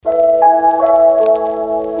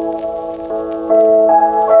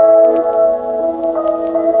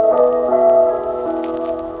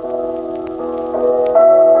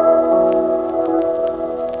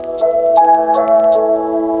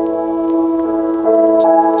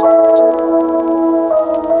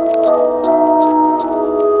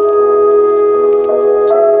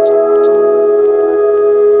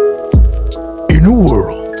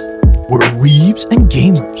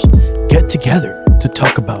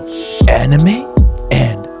anime,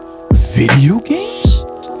 and video games?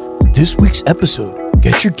 This week's episode,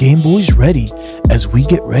 get your Game Boys ready as we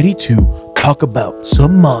get ready to talk about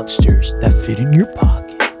some monsters that fit in your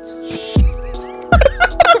pockets.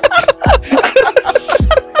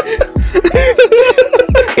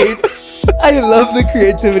 I love the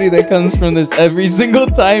creativity that comes from this every single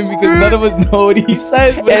time because none of us know what he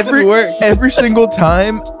says, but it just works. Every single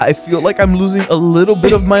time, I feel like I'm losing a little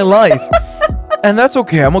bit of my life. And that's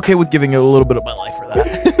okay. I'm okay with giving it a little bit of my life for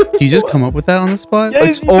that. Do you just come up with that on the spot?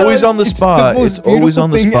 Yes, it's always on the spot. It's always on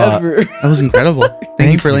the spot. That was incredible.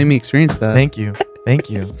 Thank you for letting me experience that. Thank you. Thank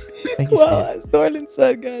you. Thank you, Well, Steve. as Norlan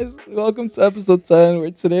said, guys, welcome to episode 10, where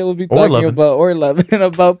today we'll be Or talking 11.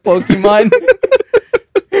 about Pokemon.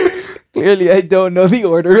 Clearly, I don't know the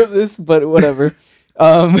order of this, but whatever.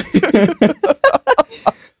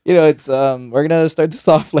 It's we're gonna start this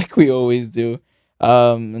off like we always do,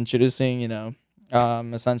 introducing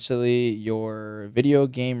essentially your video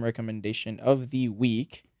game recommendation of the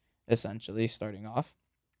week. Essentially, starting off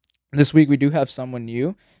this week, we do have someone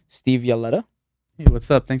new, Steve Yaletta. Hey,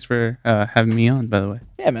 what's up? Thanks for having me on, by the way.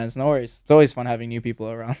 Yeah, man, it's no worries. It's always fun having new people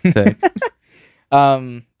around. Sick.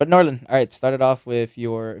 But Norlan, all right, started off with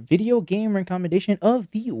your video game recommendation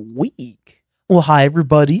of the week. Well, hi,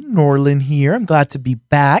 everybody. Norlan here. I'm glad to be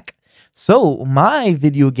back. So, my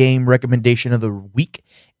video game recommendation of the week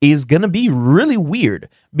is going to be really weird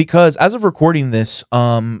because as of recording this,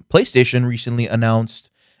 PlayStation recently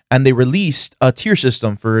announced and they released a tier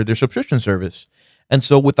system for their subscription service. And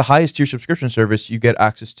so with the highest tier subscription service, you get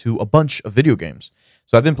access to a bunch of video games.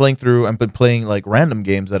 So I've been playing like random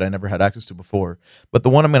games that I never had access to before. But the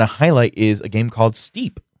one I'm going to highlight is a game called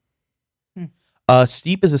Steep.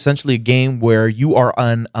 Steep is essentially a game where you are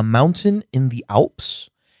on a mountain in the Alps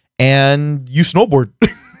and you snowboard.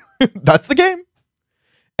 That's the game.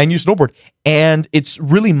 And you snowboard. And it's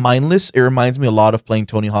really mindless. It reminds me a lot of playing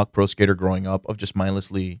Tony Hawk Pro Skater growing up, of just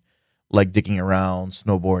mindlessly like dicking around,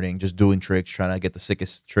 snowboarding, just doing tricks, trying to get the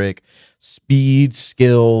sickest trick, speed,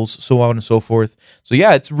 skills, so on and so forth. So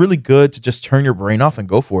yeah, it's really good to just turn your brain off and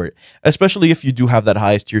go for it. Especially if you do have that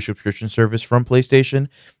highest tier subscription service from PlayStation,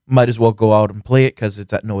 might as well go out and play it because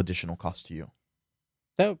it's at no additional cost to you.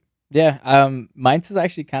 So yeah, mine's is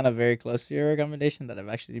actually kind of very close to your recommendation that I've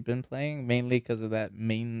actually been playing, mainly because of that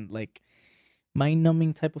main like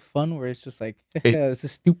mind-numbing type of fun where it's just like, yeah, this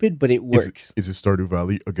is stupid, but it works. Is it Stardew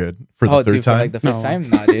Valley again for the third dude, time? For like the fifth No. time?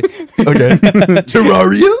 Nah, dude. Okay.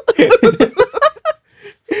 Terraria?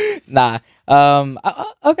 Nah.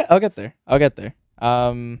 I'll get there.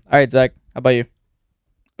 All right, Zach, how about you?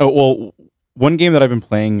 Oh, well, one game that I've been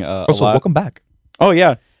playing a Also, lot. welcome back. Oh,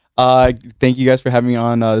 yeah. Thank you guys for having me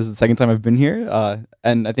on. This is the second time I've been here.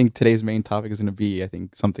 And I think today's main topic is going to be,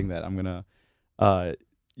 something that I'm going to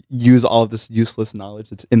use all of this useless knowledge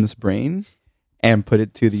that's in this brain and put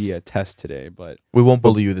it to the test today. But We won't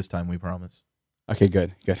bully you this time, we promise. okay,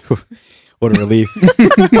 good. What a relief.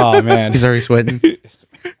 Oh, man. He's already sweating.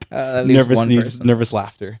 At least one person. Nervous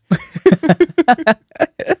laughter. All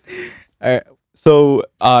right. So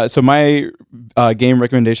my game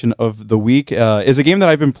recommendation of the week is a game that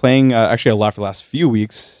I've been playing actually a lot for the last few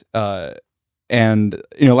weeks. And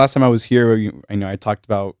last time I was here, I talked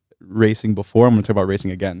about racing before. I'm going to talk about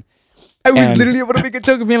racing again. I was literally able to make a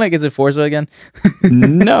joke of being like, is it Forza again?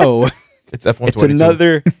 No, It's F122. it's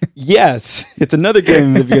another. Yes, it's another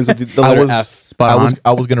game that begins with the letter F. Spot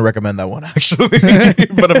I was gonna recommend that one actually,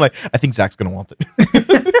 but I'm like, I think Zach's gonna want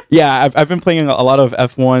it. Yeah, I've been playing a lot of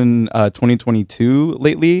F1 2022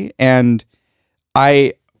 lately, and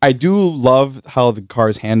I do love how the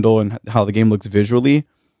cars handle and how the game looks visually.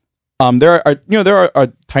 There are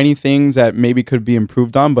tiny things that maybe could be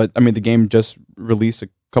improved on, but I mean the game just released a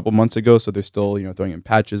couple months ago, so they're still throwing in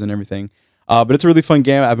patches and everything. But it's a really fun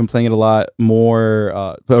game. I've been playing it a lot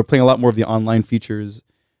more. Playing a lot more of the online features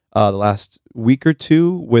the last week or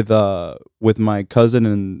two with my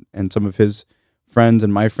cousin and some of his friends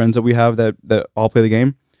and my friends that we have that all play the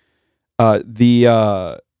game. I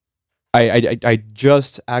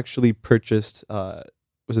just actually purchased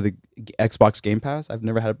was it the Xbox Game Pass? I've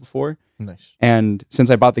never had it before. Nice. And since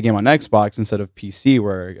I bought the game on Xbox instead of PC,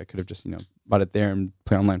 where I could have just bought it there and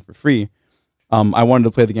play online for free, I wanted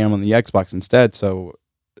to play the game on the Xbox instead. So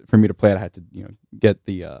for me to play it, I had to get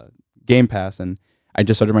the Game Pass, and I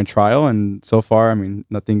just started my trial. And so far, I mean,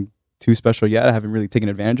 nothing too special yet. I haven't really taken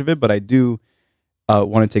advantage of it, but I do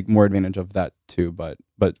want to take more advantage of that too. But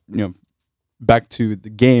back to the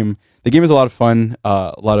game. The game is a lot of fun.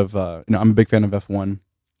 A lot of I'm a big fan of F1.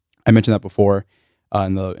 I mentioned that before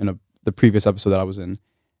in the previous episode that I was in,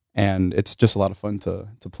 and it's just a lot of fun to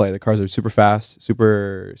play. The cars are super fast,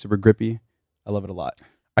 super grippy. I love it a lot.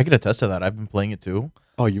 I can attest to that. I've been playing it too.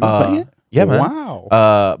 Oh, you've been playing it? Yeah, man.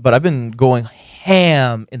 Wow. But I've been going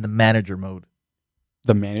ham in the manager mode.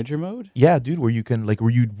 The manager mode? Yeah, dude, where you can where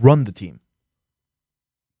you run the team.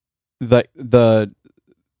 The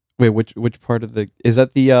wait, which part of is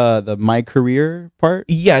that the my career part?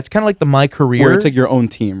 Yeah, it's kind of like the my career. Where it's like your own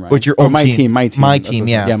team, right? It's your Or own my team. team. My team. My That's team, what-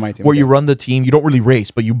 yeah. Yeah, my team. Where okay. you run the team. You don't really race,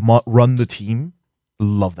 but you run the team.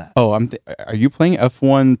 Love that. Oh, are you playing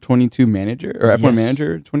F1 22 manager or F1 Yes.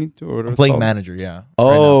 manager 22 or whatever? I'm it's playing called? manager, yeah. right now.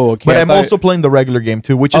 Oh, okay. But I I'm thought- also playing the regular game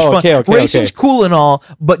too, which is Oh, fun. okay, okay, Racing's okay. cool and all,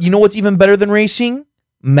 but you know what's even better than racing?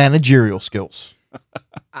 Managerial skills.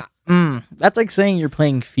 That's like saying you're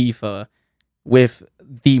playing FIFA with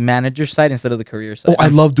the manager side instead of the career side. Oh, I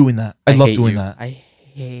love doing that. I love hate doing you. that. I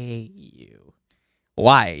hate you.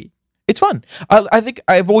 Why? It's fun. I think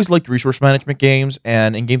I've always liked resource management games,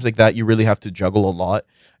 and in games like that, you really have to juggle a lot.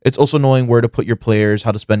 It's also knowing where to put your players,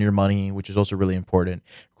 how to spend your money, which is also really important.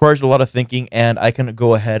 Requires a lot of thinking, and I can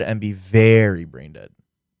go ahead and be very brain dead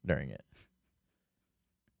during it.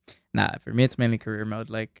 Nah, for me it's mainly career mode.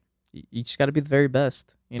 Like you just got to be the very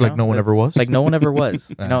best. You Like know? no one ever was. Like no one ever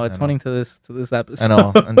was. I You know, know. according to this episode. I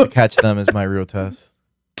know, and to catch them is my real test.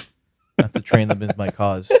 Not to train them is my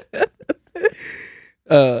cause.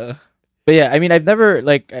 But yeah, I mean, I've never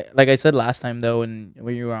like I said last time though, when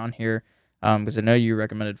you were on here, because I know you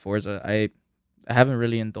recommended Forza. I haven't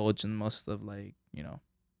really indulged in most of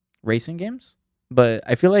racing games, but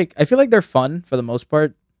I feel like they're fun for the most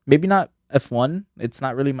part. Maybe not F1. It's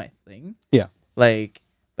not really my thing. Yeah. Like,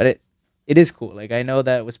 but it is cool. Like I know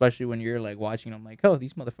that especially when you're like watching, I'm like, oh,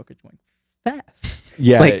 these motherfuckers going fast.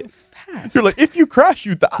 Yeah. Like fast. You're like, if you crash,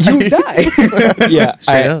 you die. you die. Yeah,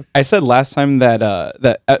 Straight up. I said last time that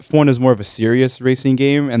that F1 is more of a serious racing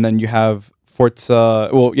game, and then you have Forza.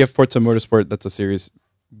 Well, you have Forza Motorsport. That's a serious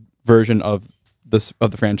version of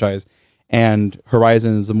the franchise, and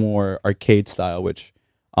Horizon is a more arcade style. Which,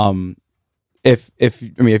 if I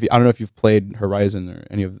don't know if you've played Horizon or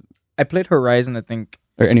any of I played Horizon, I think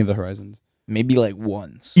any of the Horizons. maybe like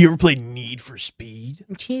once. You ever played Need for Speed?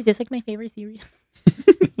 Jeez, that's like my favorite series.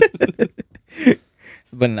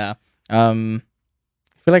 But nah. I feel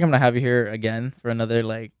like I'm gonna have you here again for another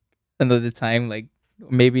time, like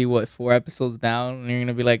maybe 4 episodes down, and you're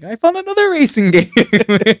gonna be like, I found another racing game.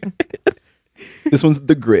 This one's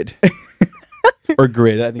the Grid. Or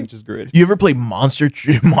Grid, I think just Grid. You ever play Monster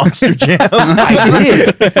Jam? I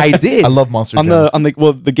did. I love Monster On Jam.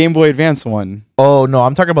 the Game Boy Advance one. Oh no,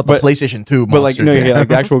 I'm talking about the But- PlayStation 2 But Monster like Jam. yeah, like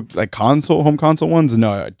the actual like home console ones.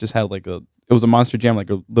 No, I just had it was a Monster Jam, like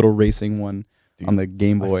a little racing one on the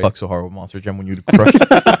Game Boy. I fuck so hard with Monster Jam when you'd crush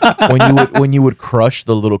when you would crush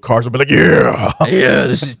the little cars. I'd be like, yeah, Yeah,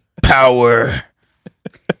 this is power.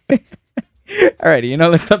 Alrighty,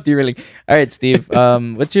 let's stop derailing. All right, Steve.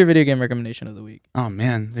 What's your video game recommendation of the week? Oh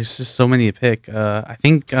man, there's just so many to pick. I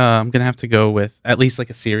think I'm gonna have to go with at least like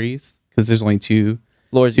a series because there's only two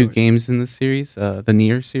Lord's yours. games in this series. The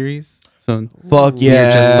Nier series. So fuck Nier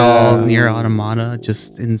yeah, just all Nier Automata,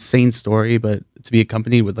 just insane story, but to be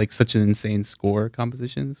accompanied with like such an insane score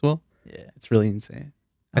composition as well. Yeah, It's really insane.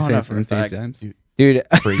 Oh, I say no, it's for a in 3 fact. times. dude.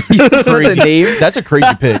 Crazy. You said Crazy. the name. That's a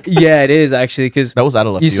crazy pick. Yeah, it is actually because That was out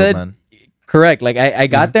of left You field, said- man. correct. Like I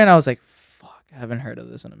got there and I was like, fuck, I haven't heard of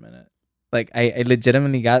this in a minute. Like I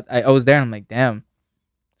legitimately I was there and I'm like, damn,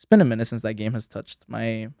 it's been a minute since that game has touched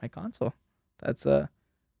my console. That's what's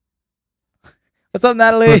up,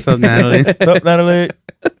 Natalie? What's up, Natalie? Nope, Natalie.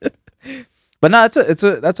 But no,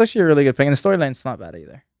 that's actually a really good pick, and the storyline's not bad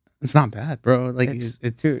either. It's not bad, bro. Like It's-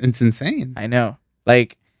 it's insane. I know.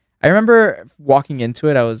 Like I remember walking into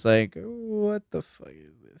it, I was like, what the fuck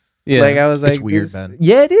is this? Yeah. Like I was like, It's weird, this- man.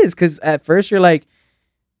 Yeah, it is because at first you're like,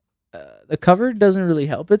 the cover doesn't really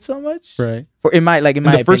help it so much. Right. In my In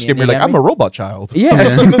the first game, you're like, I'm a robot child.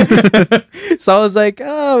 Yeah. So I was like,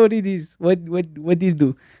 oh, what do these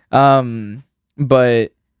do?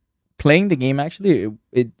 But playing the game actually,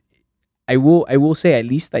 I will say at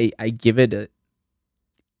least I give it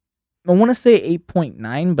I want to say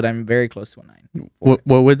 8.9, but I'm very close to a 9. What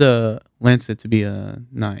would lance it to be a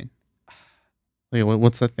 9? Like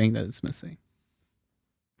what's the thing that it's missing?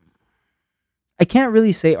 I can't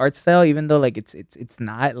really say art style, even though like it's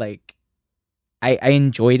not like I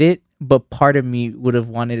enjoyed it, but part of me would have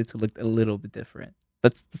wanted it to look a little bit different.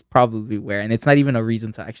 That's probably where, and it's not even a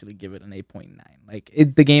reason to actually give it an 8.9. Like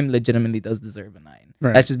the game legitimately does deserve a 9.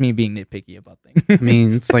 Right. That's just me being nitpicky about things. I mean,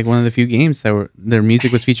 it's like one of the few games that their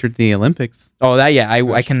music was featured in the Olympics. Oh, that yeah, I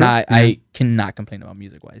That's cannot true. I cannot complain about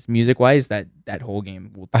music wise. Music wise, that whole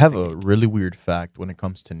game will. I have a really weird fact when it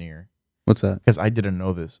comes to Nier, What's that? because I didn't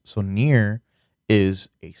know this. So Nier is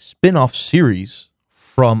a spin-off series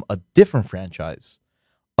from a different franchise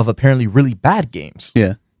of apparently really bad games.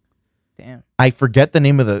 Yeah. Damn. I forget the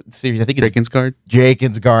name of the series. I think it's Draken's Guard.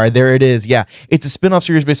 Draken's Guard. There it is. Yeah. It's a spin-off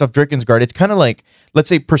series based off Draken's Guard. It's kind of like, let's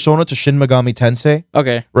say, Persona to Shin Megami Tensei.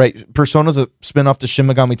 Okay. Right? Persona's a spin-off to Shin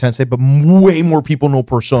Megami Tensei, but way more people know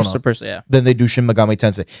Persona Yeah. than they do Shin Megami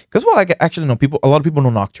Tensei. Because, well, I actually know a lot of people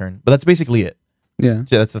know Nocturne, but that's basically it. Yeah.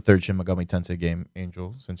 So that's the third Shin Megami Tensei game,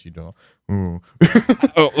 Angel, since you know. Ooh.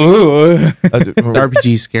 The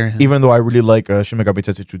RPG scare him. Even though I really like Shin Megami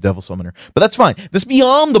Tensei 2 Devil Summoner. But that's fine. That's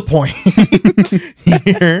beyond the point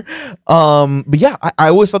here. But yeah, I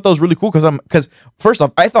always thought that was really cool because first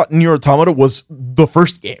off, I thought Nier Automata was the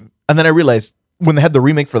first game. And then I realized when they had the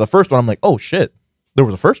remake for the first one, I'm like, oh shit, there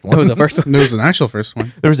was a first one. It was the first one. There was an actual first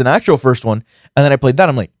one. There was an actual first one. And then I played that.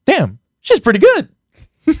 I'm like, damn, she's pretty good.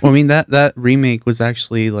 Well, I mean, that remake was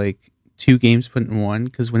actually like 2 games put in one,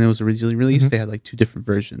 because when it was originally released, they had like 2 different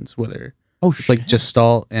versions, whether Oh, it's like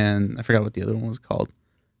Gestalt and I forgot what the other one was called.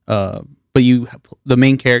 But the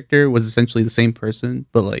main character was essentially the same person,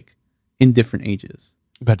 but like in different ages.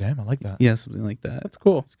 God damn, I like that. Yeah, something like that. That's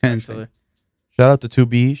cool. It's kind of Actually. insane. Shout out to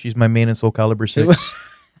 2B. She's my main in Soul Calibur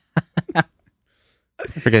 6. I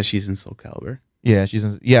forget she's in Soul Calibur. Yeah,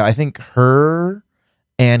 I think her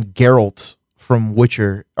and Geralt from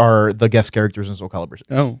Witcher are the guest characters in Soul Calibur 6.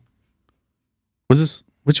 Oh,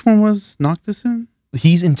 which one was Noctis in?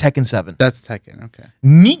 He's in Tekken 7. That's Tekken. Okay.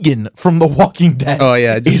 Negan from The Walking Dead Oh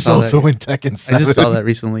yeah, I just is saw also that. in Tekken 7. I just saw that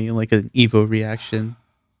recently in like an Evo reaction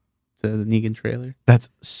to the Negan trailer. That's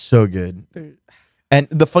so good. Dude. And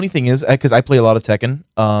the funny thing is, because I play a lot of Tekken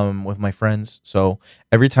with my friends, so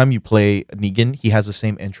every time you play Negan, he has the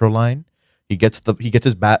same intro line. He gets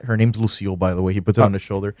his bat. Her name's Lucille, by the way. He puts it on his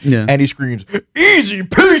shoulder, Yeah. and he screams, "Easy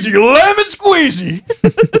peasy, lemon squeezy!"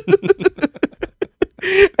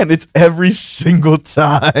 And it's every single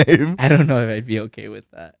time. I don't know if I'd be okay with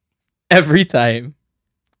that. Every time.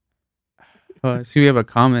 See, we have a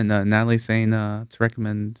comment. Natalie saying to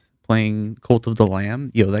recommend playing Cult of the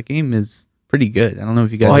Lamb. Yo, that game is pretty good. I don't know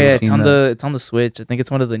if you guys. Oh ever yeah, seen that. it's on the Switch. I think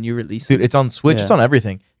it's one of the new releases. Dude, it's on Switch. Yeah. It's on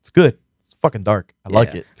everything. It's good. It's fucking dark. I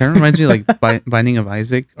like it. Kind of reminds me of like Binding of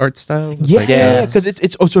Isaac art style. It's Yeah, like, because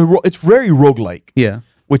it's very roguelike, yeah.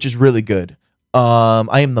 which is really good.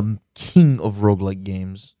 I am the king of roguelike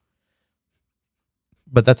games.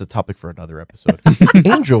 But that's a topic for another episode.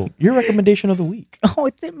 Angel, your recommendation of the week. Oh,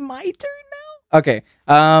 it's my turn now? Okay.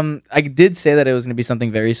 I did say that it was going to be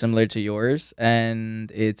something very similar to yours, and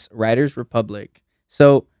it's Riders Republic.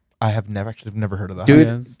 So, I have never heard of that.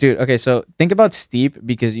 dude, okay, so think about Steep,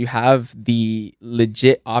 because you have the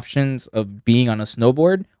legit options of being on a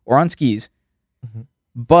snowboard or on skis. Mhm.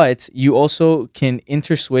 But you also can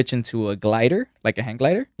interswitch into a glider, like a hang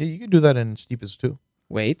glider. Yeah, you can do that in Steepest too.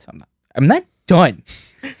 Wait, I'm not done.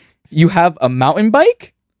 You have a mountain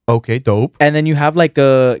bike, Okay, dope. and then you have like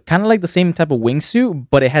a kind of like the same type of wingsuit,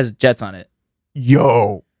 but it has jets on it.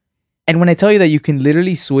 Yo. And when I tell you that you can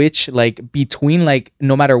literally switch like between like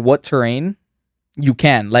no matter what terrain, you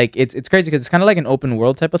can. Like it's crazy because it's kind of like an open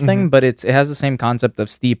world type of thing, but it has the same concept of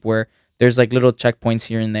Steep where there's like little checkpoints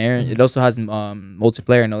here and there. It also has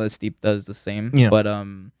multiplayer. I know that Steep does the same. Yeah. But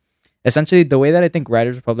essentially the way that I think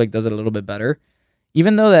Riders Republic does it a little bit better,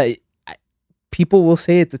 even though that people will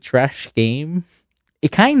say it's a trash game,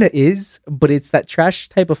 it kind of is, but it's that trash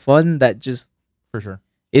type of fun that just For sure.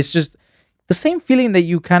 it's just the same feeling that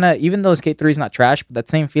you kind of, even though Skate 3 is not trash, but that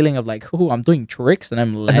same feeling of like, oh, I'm doing tricks and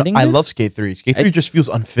I'm landing. I this? love Skate 3. Skate 3 just feels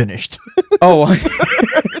unfinished. Oh,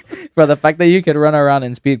 bro, the fact that you could run around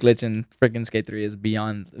and speed glitch in freaking Skate 3 is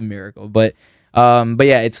beyond a miracle. But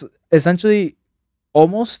yeah, it's essentially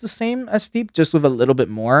almost the same as Steep, just with a little bit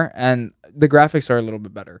more, and the graphics are a little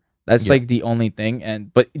bit better. That's like the only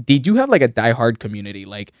thing. But they do have like a diehard community.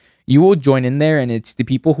 Like you will join in there, and it's the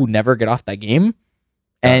people who never get off that game,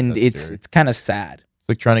 and that's scary. it's kind of sad. It's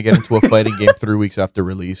like trying to get into a fighting game 3 weeks after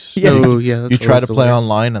release. Yeah. Oh yeah. You try to play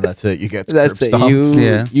online, and that's it. You get That's it.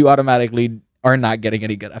 stomped. You automatically are not getting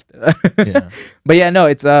any good after that. Yeah. But yeah, no,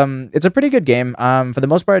 it's a pretty good game. For the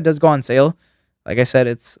most part, it does go on sale. Like I said,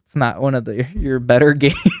 it's not one of your better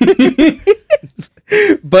games,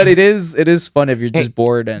 but it is fun if you're just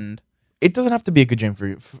bored and. It doesn't have to be a good game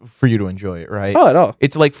for you to enjoy it, right? Oh, at all.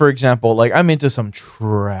 It's like, for example, like I'm into some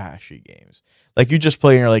trashy games. Like you just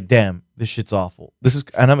play and you're like, damn, this shit's awful.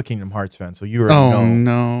 And I'm a Kingdom Hearts fan, so you already know.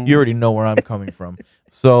 No. You already know where I'm coming from.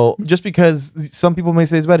 So just because some people may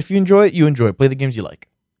say it's bad, if you enjoy it, you enjoy it. Play the games you like.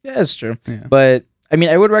 Yeah, it's true. Yeah. But I mean,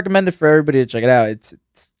 I would recommend it for everybody to check it out. It's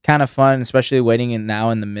kind of fun, especially waiting in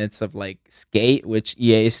now in the midst of like Skate, which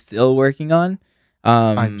EA is still working on.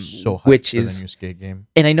 I'm so hyped which for is the new Skate game.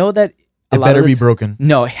 And I know that a It lot better of the be broken.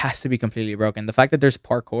 No, it has to be completely broken. The fact that there's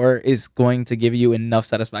parkour is going to give you enough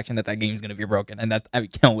satisfaction that game's going to be broken, and that I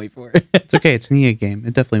can't wait for it. It's okay. It's an EA game.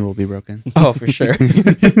 It definitely will be broken. Oh, for sure.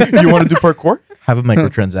 You want to do parkour? Have a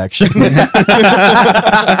microtransaction.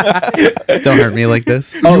 Don't hurt me like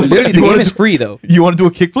this. Oh, literally, the you wanna game is do- free though. You want to do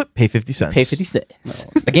a kickflip? Pay 50 cents. Pay 50 cents.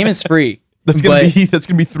 The game is free. That's gonna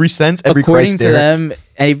but be 3 cents every according Christ to there. them,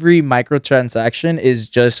 every microtransaction is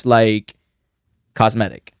just like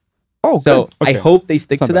cosmetic. Oh, So good. I Okay. hope they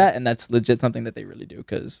stick It's not to bad. that, and that's legit something that they really do.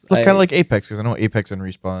 Because It's kind of like Apex, because I know Apex and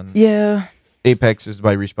Respawn. yeah, Apex is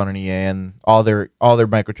by Respawn and EA, and all their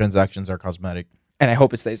microtransactions are cosmetic. and I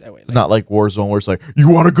hope it stays that way. It's not like Warzone where it's like, you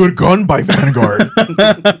want a good gun by Vanguard.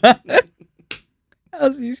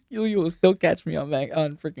 You will still catch me on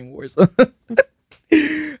freaking Warzone.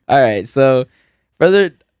 All right, so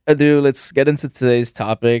further ado, let's get into today's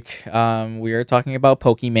topic. We are talking about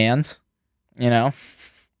Pokemans. You know,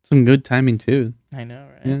 Some good timing too. I know,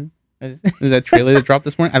 right? Yeah. It's- That trailer that dropped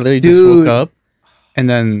this morning, I literally just Dude. woke up, and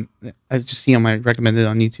then I just see on my recommended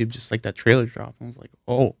on YouTube just like that trailer drop. I was like,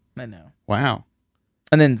 oh I know. wow.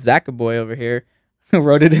 And then Zachboy over here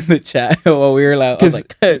wrote it in the chat while we were like, I was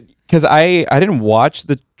like, Because I didn't watch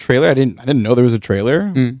the trailer. I didn't know there was a trailer.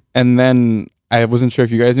 Mm. And then I wasn't sure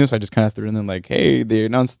if you guys knew, so I just kind of threw it in there like, hey, they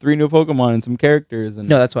announced 3 new Pokemon and some characters. And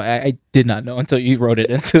no, that's why I did not know until you wrote it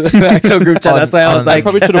into the actual group chat. That's why I was on- I like,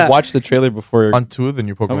 probably should have watched the trailer before. On 2 of the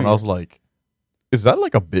new Pokemon, Oh, yeah. I was like, is that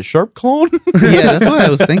like a Bisharp clone? Yeah, that's what I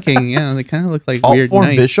was thinking. Yeah, they kind of look like Alt weird form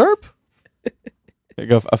knights. Bisharp? Like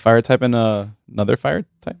a fire type and another fire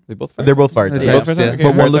type. They both fire They're both types? fire They're types. both fire types, Okay,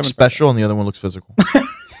 But fire one type looks and fire special and the other one looks physical.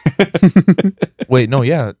 Wait, no,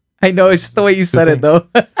 yeah. I know it's just the way you said it though.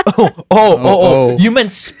 Oh. You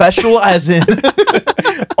meant special as in.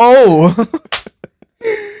 Oh.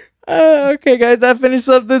 Okay, guys, that finishes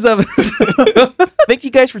up this episode. Thank you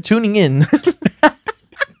guys for tuning in.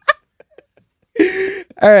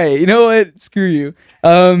 All right, you know what? Screw you.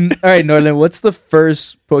 All right, Norlan, what's the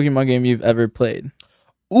first Pokemon game you've ever played?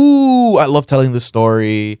 Ooh, I love telling this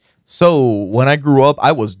story. So when I grew up,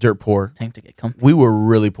 I was dirt poor. Time to get comfy. We were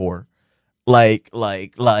really poor. Like,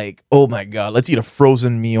 oh my god, let's eat a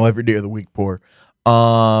frozen meal every day of the week poor.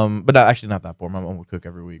 But actually not that poor. My mom would cook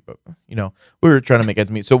every week, but you know, we were trying to make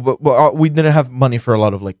ends meet. So but we didn't have money for a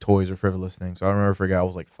lot of like toys or frivolous things. So I remember I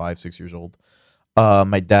was like 5-6 years old.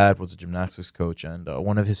 My dad was a gymnastics coach, and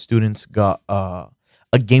one of his students got a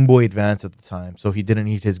Game Boy Advance at the time, so he didn't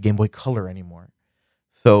need his Game Boy Color anymore.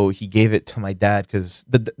 So he gave it to my dad because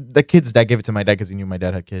the kid's dad gave it to my dad because he knew my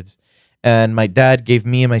dad had kids. And my dad gave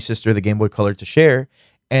me and my sister the Game Boy Color to share,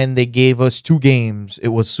 and they gave us 2 games. It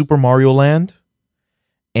was Super Mario Land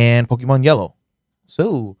and Pokemon Yellow.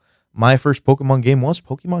 So my first Pokemon game was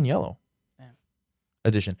Pokemon Yellow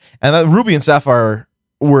edition, and Ruby and Sapphire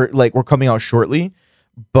were coming out shortly.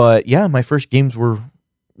 But yeah, my first games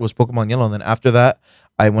was Pokemon Yellow, and then after that,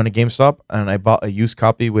 I went to GameStop and I bought a used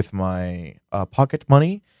copy with my pocket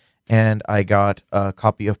money, and I got a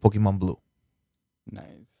copy of Pokemon Blue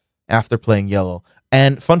Nice. after playing Yellow.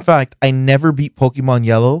 And fun fact, I never beat Pokemon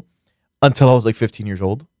Yellow until I was like 15 years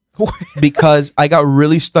old. Because I got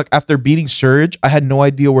really stuck after beating Surge. I had no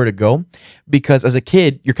idea where to go because as a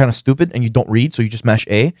kid, you're kind of stupid and you don't read, so you just mash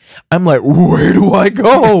A. I'm like, where do I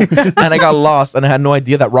go? And I got lost and I had no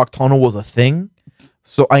idea that Rock Tunnel was a thing.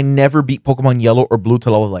 So I never beat Pokemon Yellow or Blue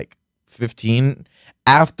till I was like 15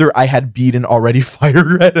 after I had beaten already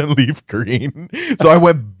Fire Red and Leaf Green. So I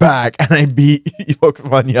went back and I beat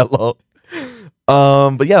Pokemon Yellow.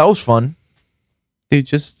 But yeah, that was fun. Dude,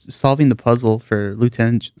 just solving the puzzle for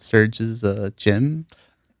Lieutenant Surge's gym.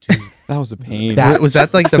 That was a pain. That Was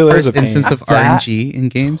that like the still is first a pain. instance of That RNG in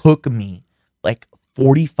games? Took me like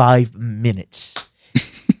 45 minutes.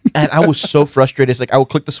 And I was so frustrated. It's like I would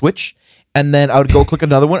click the switch and then I would go click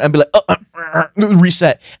another one and be like,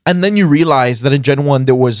 reset. And then you realize that in Gen 1,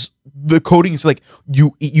 there was the coding is like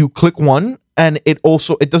you click one and it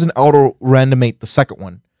doesn't auto randomate the second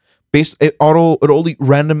one. It only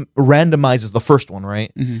randomizes the first one, right?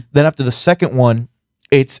 Mm-hmm. Then after the second one,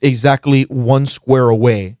 it's exactly 1 square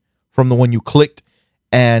away from the one you clicked,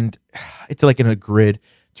 and it's like in a grid.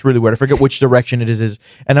 It's really weird. I forget which direction it is.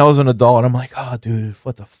 And I was an adult, and I'm like, oh, dude,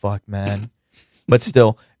 what the fuck, man? But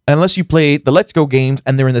still, unless you play the Let's Go games,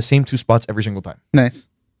 and they're in the same 2 spots every single time. Nice.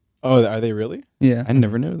 Oh, are they really? Yeah. I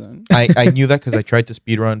never knew that. I knew that because I tried to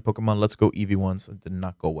speedrun Pokemon Let's Go Eevee once. It did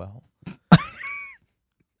not go well.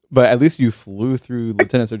 But at least you flew through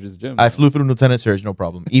Lieutenant Surge's gym. I flew through Lieutenant Surge, no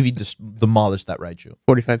problem. Eevee just demolished that Raichu.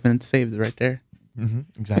 45 minutes saved right there.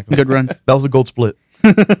 Exactly. Good run. That was a gold split.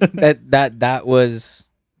 That was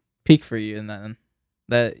peak for you, and then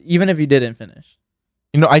that even if you didn't finish.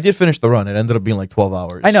 I did finish the run. It ended up being like 12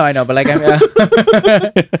 hours. I know, but like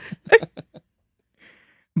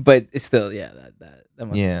but it's still, yeah, that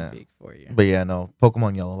must have been big for you. But yeah, no,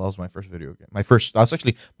 Pokemon Yellow, that was my first video game. That was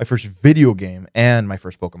actually my first video game and my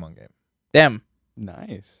first Pokemon game. Damn.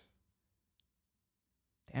 Nice.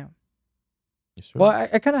 Damn. Yes, sir. Well,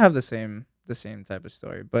 I kind of have the same type of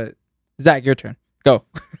story, but Zach, your turn. Go.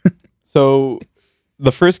 So,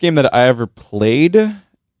 the first game that I ever played,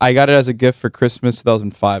 I got it as a gift for Christmas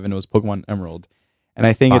 2005, and it was Pokemon Emerald. And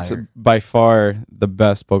I think it's Fire. by far the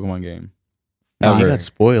best Pokemon game No, you ever. got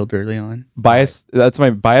spoiled early on. Bias. That's my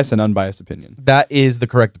biased and unbiased opinion. That is the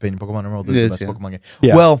correct opinion. Pokemon Emerald is It the is, best yeah. Pokemon game.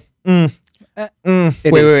 Yeah. Well,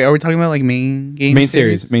 It Wait, is. are we talking about like main game? Main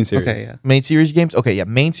series. Okay, yeah. main series games. Okay, yeah,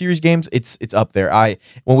 main series games. It's up there.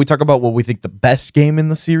 When we talk about what we think the best game in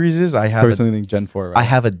the series is, I Personally, think Gen 4. Right? I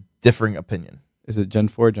have a differing opinion. Is it Gen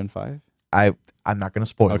 4, Gen 5? I'm not gonna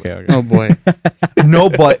spoil Okay. it. Okay. Oh boy. No,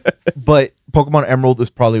 but Pokemon Emerald is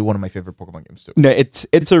probably one of my favorite Pokemon games too. No,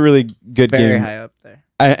 it's a really good Very game. high up there.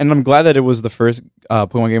 And I'm glad that it was the first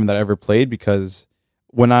Pokemon game that I ever played, because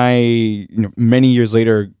when I, many years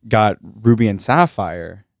later got Ruby and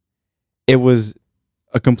Sapphire, it was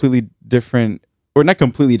a completely different, or not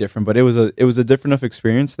completely different, but it was a different enough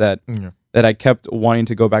experience that that I kept wanting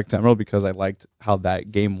to go back to Emerald because I liked how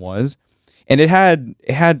that game was, and it had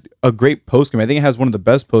a great post game. I think it has one of the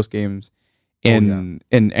best post games in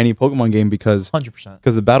any Pokemon game, because 100%.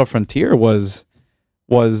 the Battle Frontier was.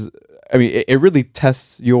 I mean, it really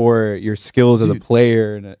tests your skills as a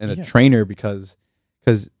player and a trainer, because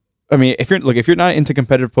I mean, if you're not into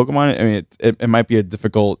competitive Pokemon, I mean, it might be a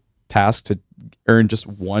difficult task to earn just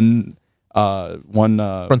one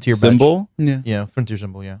Frontier symbol. Yeah, Frontier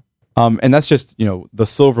symbol. Yeah. And that's just the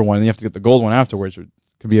silver one, and you have to get the gold one afterwards, which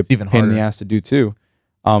could be a even pain in the harder. ass to do too.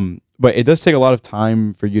 But it does take a lot of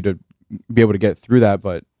time for you to be able to get through that.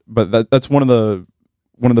 But that's one of the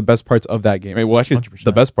best parts of that game. Well, actually, it's 100%.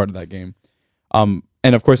 the best part of that game.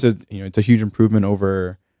 And of course, it's a huge improvement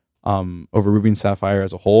over Ruby and Sapphire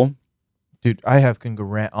as a whole. Dude, I can go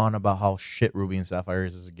rant on about how shit Ruby and Sapphire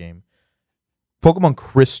is as a game. Pokemon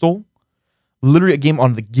Crystal, literally a game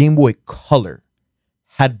on the Game Boy Color,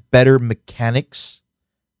 had better mechanics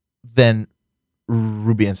than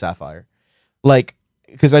Ruby and Sapphire. Like,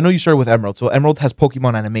 because I know you started with Emerald, so Emerald has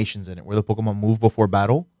Pokemon animations in it where the Pokemon move before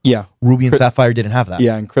battle. Yeah, Ruby and Sapphire didn't have that.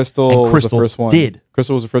 yeah, and Crystal was the first one. did.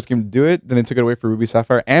 Crystal was the first game to do it. Then they took it away for Ruby,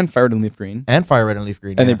 Sapphire, and Fire Red and Leaf Green, And Fire Red and Leaf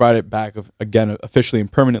Green. and yeah. they brought it back again officially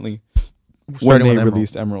and permanently when Starting they with Emerald.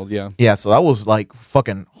 released Emerald. Yeah. Yeah, so that was like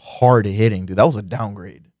fucking hard hitting, dude. That was a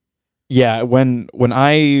downgrade. Yeah, when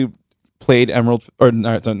I played Emerald, or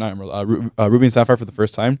not Emerald, Ruby and Sapphire for the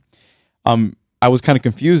first time, I was kind of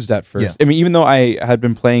confused at first. Yeah. I mean, even though I had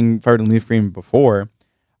been playing Fire Red and Leaf Green before,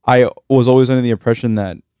 I was always under the impression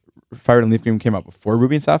that Fire Red and Leaf Green came out before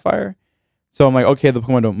Ruby and Sapphire. So I'm like, okay, the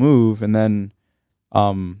Pokemon don't move, and then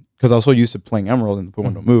because I was so used to playing Emerald and the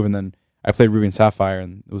Pokemon don't move, and then I played Ruby and Sapphire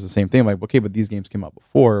and it was the same thing. I'm like, okay, but these games came out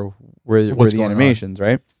before. Where the going on? animations,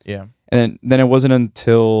 right? Yeah. And then it wasn't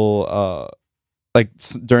until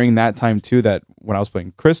during that time too that when I was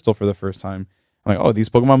playing Crystal for the first time, I'm like, oh, these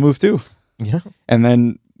Pokemon move too. Yeah. And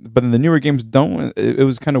then, but then the newer games don't. It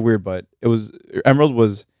was kind of weird, but Emerald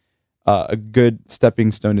was a good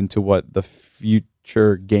stepping stone into what the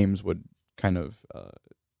future games would kind of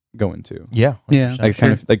go into. Yeah. Yeah. Like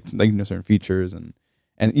kind of like certain features and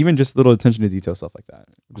even just little attention to detail stuff like that.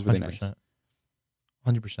 It was really 100%. nice.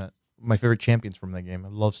 100%. My favorite champions from that game. I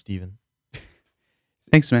love Steven.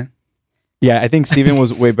 Thanks, man. Yeah, I think Steven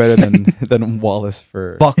was way better than Wallace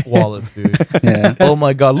for. Fuck Wallace, dude. Yeah. Oh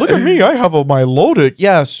my god, look at me. I have my loaded.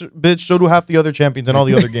 Yeah, bitch, so do half the other champions in all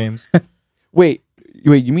the other games. Wait,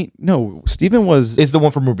 you mean no? Steven was It's the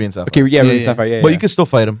one from Ruby and Sapphire. okay. Yeah, Yeah, Ruby yeah. Sapphire. Yeah, But yeah. you can still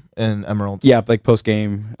fight him in Emerald. Yeah, like post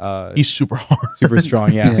game. He's super hard. Super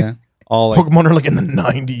strong. Yeah. Yeah. All like Pokemon are like in the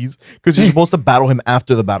 90s because you're supposed to battle him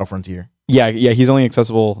after the Battle Frontier. yeah. He's only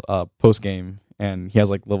accessible post game, and he has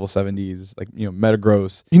like level 70s, like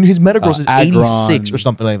Metagross. His Metagross is Aggron. 86 or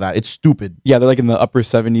something like that. It's stupid. Yeah, they're like in the upper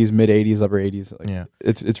 70s, mid 80s, upper 80s. Like, Yeah.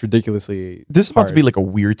 it's ridiculously. This is about to hard. be like a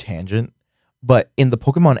weird tangent, but in the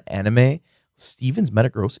Pokemon anime, Steven's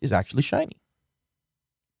Metagross is actually shiny.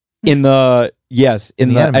 in the In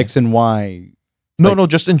the the anime. X and Y. No,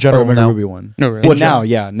 just in general Omega now. Ruby one. No, really. Well, In now,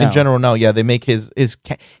 general- now In general now, yeah, they make his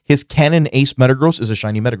canon ace Metagross is a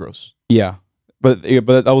shiny Metagross. yeah, but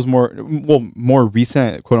that was more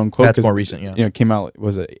recent, quote unquote. That's 'cause, more recent, yeah. it came out,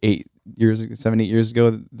 was it 8 years ago, 7, 8 years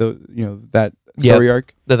ago? That story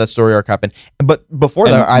arc. That story arc happened. But before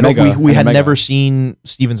And that, I know Mega, we and had Mega. never seen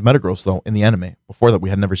Steven's Metagross though in the anime. Before that,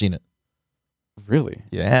 we had never seen it. Really?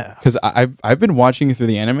 Yeah. Because I've been watching through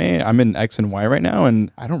the anime. I'm in X and Y right now,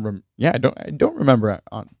 and I don't remember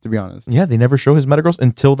to be honest. Yeah, they never show his Metagross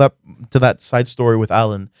until that side story with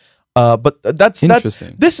Alan. But that's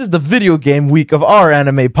Interesting. this is the video game week of our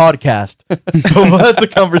anime podcast. So that's a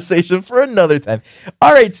conversation for another time.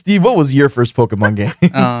 All right, Steve, what was your first Pokemon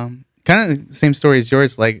game? Kind of the same story as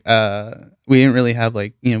yours. Like, we didn't really have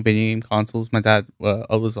like video game consoles. My dad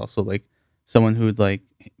was also like someone who would like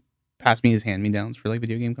pass me his hand me downs for like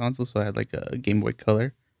video game consoles. So I had like a Game Boy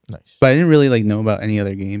Color, Nice. but I didn't really like know about any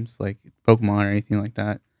other games like Pokemon or anything like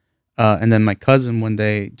that. And then my cousin one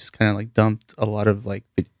day just kind of like dumped a lot of like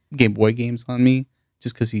Game Boy games on me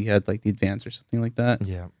just because he had like the Advance or something like that.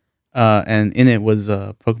 Yeah. And in it was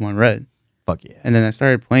Pokemon Red. Fuck yeah. And then I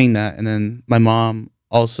started playing that, and then my mom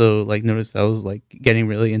also like noticed I was like getting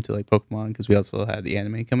really into like Pokemon because we also had the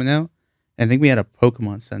anime coming out. And I think we had a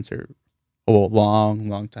Pokemon Center a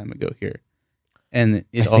long time ago here, and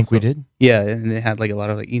I think we did. Yeah, and it had like a lot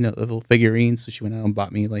of like little figurines. So she went out and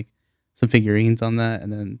bought me like some figurines on that,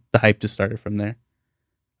 and then the hype just started from there.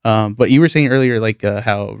 But you were saying earlier like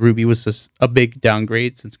how Ruby was just a big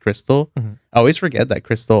downgrade since Crystal. Mhm. I always forget that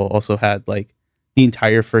Crystal also had like the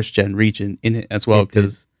entire first gen region in it as well, It did.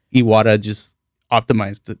 because Iwata just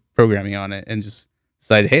optimized the programming on it and just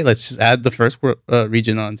decided, hey, let's just add the first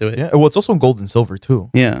region onto it. Yeah. Well, it's also in Gold and Silver too.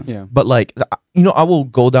 Yeah. Yeah. But like, I will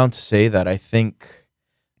go down to say that I think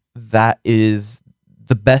that is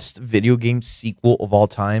the best video game sequel of all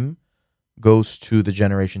time goes to the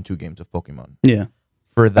Generation 2 games of Pokemon Yeah.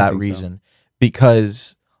 for that think so. reason.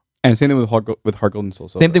 Because And same thing with Heart Gold and Soul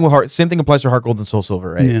Silver. same thing applies to Heart Gold and Soul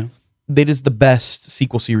Silver, right? Yeah. That is the best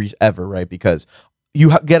sequel series ever, right? Because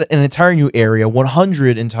you get an entire new area,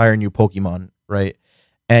 100 entire new Pokemon, right?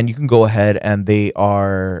 And you can go ahead and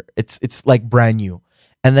it's like brand new.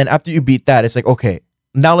 And then after you beat that, it's like, okay,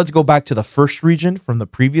 now let's go back to the first region from the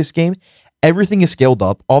previous game. Everything is scaled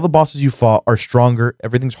up. All the bosses you fought are stronger.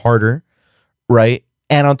 Everything's harder, right?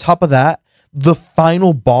 And on top of that, the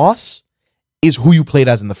final boss is who you played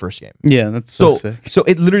as in the first game. Yeah, that's so So, sick. so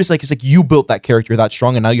it literally is like, it's like you built that character that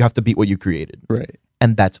strong, and now you have to beat what you created. Right.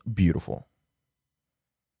 And that's beautiful.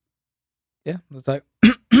 Yeah, that's like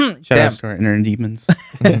Shout damn. out to our inner demons.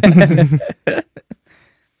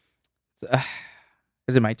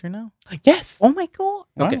 Is it my turn now? Yes. Oh my god!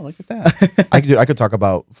 Wow, Okay. look at that. I could talk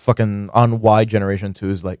about fucking on why Generation 2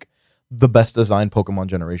 is like the best designed Pokemon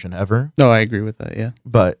generation ever, No, I agree with that. Yeah.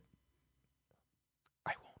 but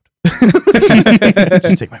I won't.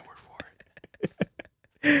 Just take my word for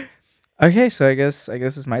it. Okay, so I guess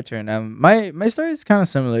it's my turn. My story is kind of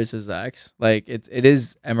similar to Zach's. Like it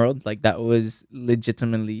is Emerald. Like that was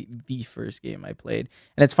legitimately the first game I played,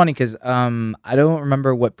 and it's funny because I don't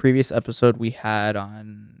remember what previous episode we had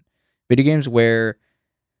on video games where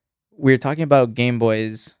we were talking about Game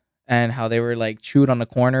Boys and how they were like chewed on a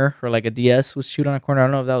corner, or like a DS was chewed on a corner. I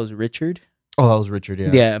don't know if that was Richard. Oh, that was Richard.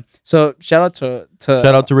 Yeah. Yeah. So shout out to Shout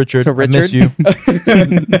out to Richard. to I miss you.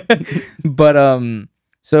 But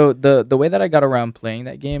so the way that I got around playing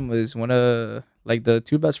that game was one of like the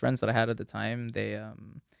two best friends that I had at the time. They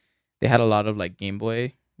had a lot of like Game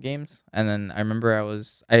Boy games, and then I remember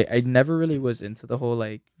I never really was into the whole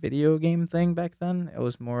like video game thing back then. It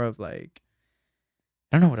was more of like,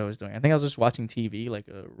 I don't know what I was doing. I think I was just watching TV like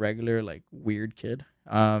a regular like weird kid.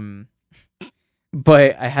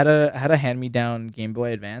 But I had a hand me down Game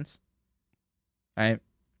Boy Advance, right?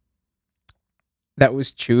 That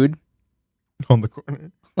was chewed On the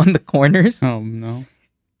corner. on the corners. Oh no.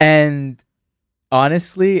 And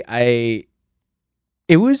honestly,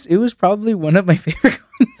 it was probably one of my favorite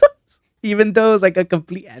consoles, even though it was like a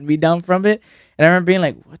complete hand me down from it. And I remember being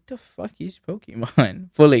like, "What the fuck is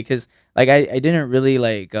Pokemon?" Fully, because like I didn't really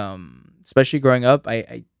like especially growing up,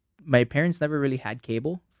 I my parents never really had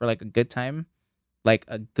cable for like a good time, like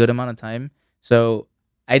a good amount of time. So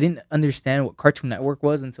I didn't understand what Cartoon Network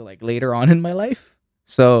was until like later on in my life.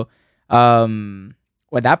 So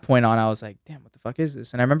at that point on, I was like, damn, what the fuck is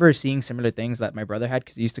this? And I remember seeing similar things that my brother had,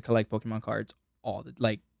 because he used to collect Pokemon cards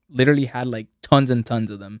like literally had like tons and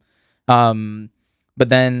tons of them. But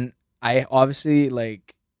then I obviously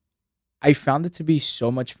like, I found it to be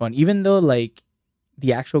so much fun, even though like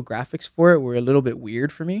the actual graphics for it were a little bit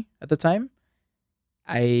weird for me at the time.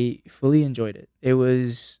 I fully enjoyed it. It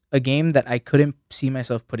was a game that I couldn't see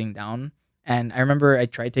myself putting down. And I remember I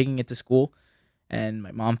tried taking it to school, and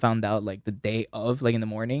my mom found out like the day of, like in the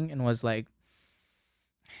morning, and was like,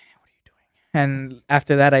 "What are you doing?" And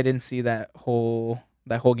after that, I didn't see that whole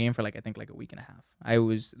that whole game for like I think like a week and a half. I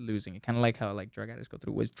was losing it, kind of like how like drug addicts go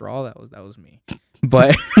through withdrawal. That was me.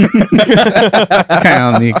 But Kind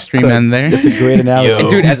of on the extreme end there. It's a great analogy. and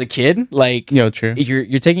dude, as a kid, like Yo, true.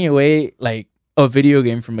 you're taking away like a video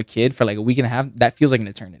game from a kid for like a week and a half. That feels like an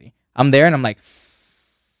eternity. I'm there and I'm like,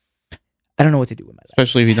 I don't know what to do with my life.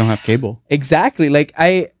 Especially if you don't have cable. Exactly. Like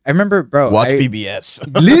I remember, bro. Watch I, PBS.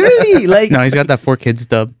 literally, like No, he's got that 4Kids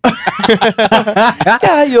dub.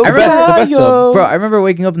 Gallo, I remember- the best dub. bro, I remember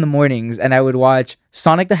waking up in the mornings and I would watch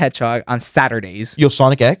Sonic the Hedgehog on Saturdays. Yo,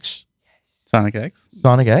 Sonic X. Sonic X.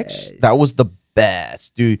 Sonic X. That was the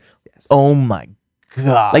best, dude. Yes. Oh my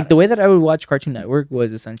god. Like the way that I would watch Cartoon Network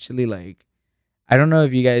was essentially like, I don't know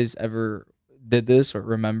if you guys ever did this or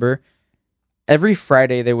remember. Every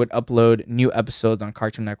Friday they would upload new episodes on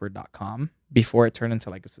CartoonNetwork.com before it turned into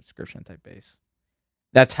like a subscription type base.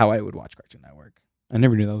 That's how I would watch Cartoon Network. I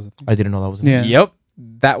never knew that was a thing. I didn't know that was. Yeah. Yep,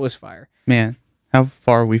 that was fire. Man, how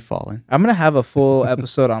far we fallen. I'm gonna have a full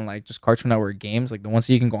episode on like just Cartoon Network games, like the ones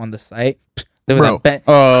that you can go on the site. There was Bro. that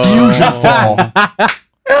Oh.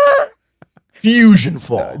 Fusion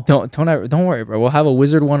Fall. don't worry, bro. We'll have a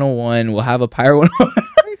Wizard 101. We'll have a Pirate 101.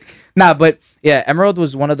 Nah, but yeah, Emerald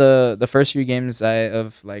was one of the first few games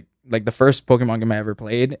of like the first Pokemon game I ever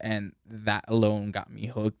played, and that alone got me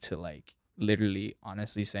hooked to like literally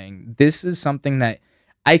honestly saying this is something that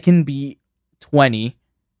I can be 20.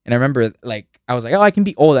 And I remember like I was like, oh, I can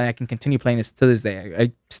be old and I can continue playing this to this day.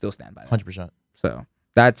 I still stand by that. 100%. So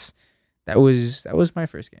that was my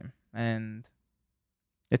first game, and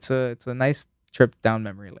it's a nice trip down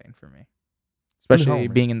memory lane for me, especially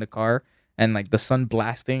home, being in the car and like the sun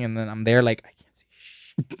blasting, and then I'm there like I can't see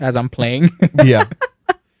shit as I'm playing. Yeah.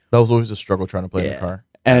 That was always a struggle trying to play in the Yeah. car.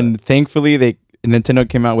 And thankfully, Nintendo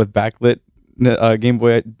came out with backlit Game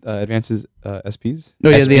Boy Advance's SPs. Oh,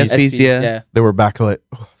 yeah, the SPs. SPs, yeah. They were backlit.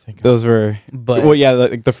 Oh, thank God. Those were But well, yeah.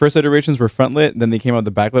 The first iterations were front lit. Then they came out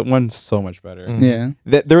with the backlit one, so much better. Mm.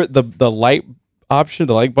 Yeah. The light option,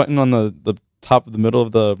 the light button on the top of the middle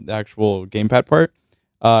of the actual gamepad part,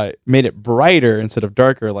 made it brighter instead of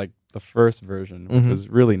darker, like the first version, which Mhm. was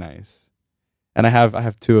really nice. And I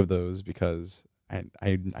have two of those because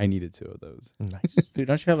I needed two of those. Nice. dude,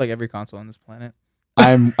 don't you have like every console on this planet?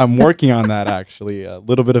 I'm working on that actually. A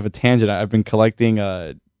little bit of a tangent. I've been collecting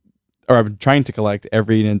or I've been trying to collect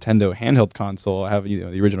every Nintendo handheld console. I have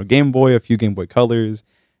the original Game Boy, a few Game Boy Colors.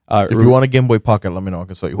 If you want a Game Boy Pocket, let me know. I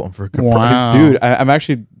can sell you one for a good Wow. price. dude, I'm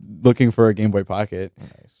actually looking for a Game Boy Pocket. Nice.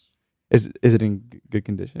 Is it in good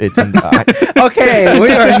condition? It's in. Okay,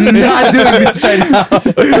 we are not doing this right now.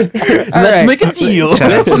 Let's make a deal.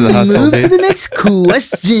 Shout out to the hustle, Move to dude. the next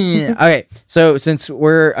question. Okay, so since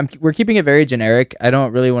we're keeping it very generic, I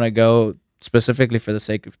don't really want to go specifically for the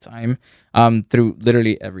sake of time through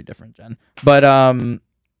literally every different gen. But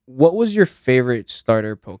what was your favorite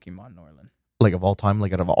starter Pokemon, Norlan? Like of all time,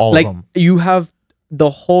 like out of all Like of them. you have the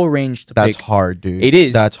whole range to That's pick. hard, dude. It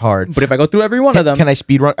is. That's hard. But if I go through every one of them, Can I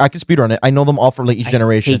speed run? I can speed run it. I know them all for like each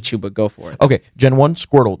generation. I hate you, but go for it. Okay, Gen 1,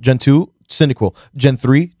 Squirtle. Gen 2, Cyndaquil. Gen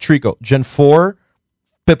 3, Trico. Gen 4,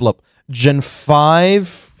 Piplup. Gen 5,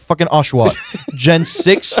 fucking Oshawott. Gen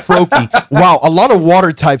 6, Froakie. Wow, a lot of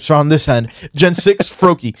water types are on this end. Gen 6,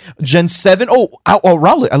 Froakie. Gen 7,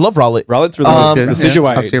 Rowlet. I love Rowlet. Rowlet's really Um, good. The yeah.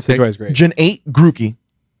 Decidueye Top tier pick. is great. Gen 8, Grookey.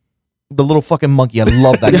 The little fucking monkey. I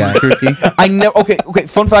love that guy. Grookey. I never. Okay.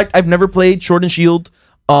 Fun fact: I've never played Sword and Shield.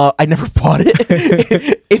 I never bought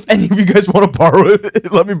it. If any of you guys want to borrow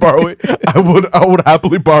it, let me borrow it. I would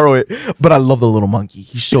happily borrow it. But I love the little monkey.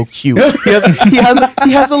 He's so cute. He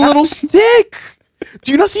has a little stick.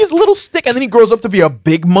 Do you not see his little stick? And then he grows up to be a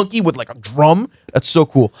big monkey with like a drum. That's so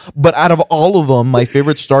cool. But out of all of them, my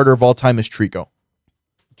favorite starter of all time is Trico.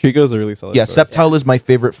 Trico's a really solid. Yeah, choice. Sceptile is my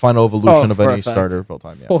favorite final evolution of for a any fact. starter of all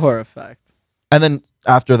time. Yeah. For a fact. And then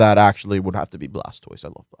after that, actually, would have to be Blastoise. I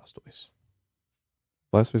love Blastoise.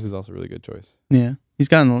 Blastoise is also a really good choice. Yeah. He's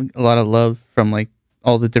gotten a lot of love from like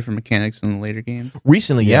all the different mechanics in the later games.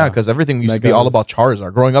 Recently, yeah, Yeah. because everything used to be Megas. all about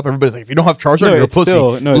Charizard. Growing up, everybody's like, if you don't have Charizard, you're a it's pussy.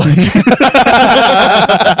 still no.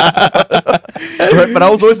 Right? But I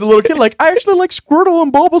was always the little kid, like, I actually like Squirtle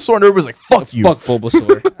and Bulbasaur. And everybody's like, fuck you. Fuck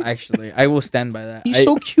Bulbasaur. Actually, I will stand by that. He's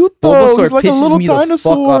so cute, though. Bulbasaur He's like a pisses little me the fuck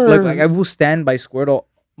dinosaur. off. Like I will stand by Squirtle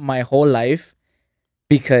my whole life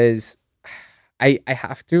because I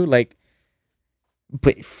have to like.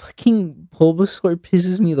 But fucking Bulbasaur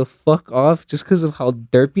pisses me the fuck off just because of how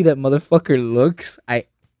derpy that motherfucker looks.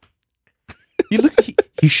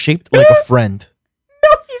 He's shaped like a friend. No,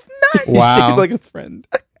 he's not. He's Wow. shaped like a friend.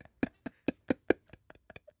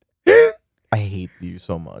 I hate you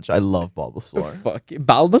so much. I love Bulbasaur. Fuck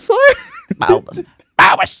Bulbasaur. Bulbasaur.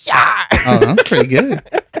 Oh, that's pretty good.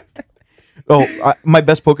 My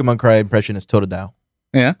best Pokemon cry impression is Totodile.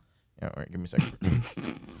 Yeah. Yeah, all right, give me a second.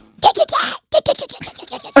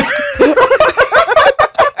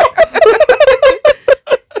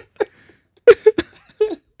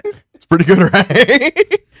 It's pretty good,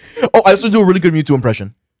 right? Oh, I also do a really good Mewtwo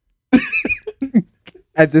impression.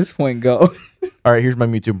 At this point, go. All right, here's my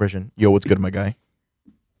Mewtwo impression. Yo, what's good, my guy?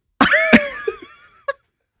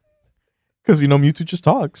 Because, Mewtwo just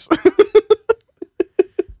talks.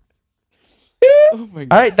 Oh my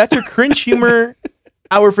god. All right, that's your cringe humor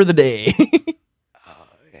hour for the day.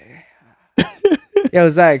 Yo,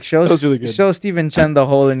 Zach, show was really good. show Steven Chen the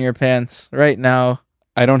hole in your pants right now.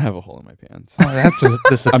 I don't have a hole in my pants. Oh, that's a I'm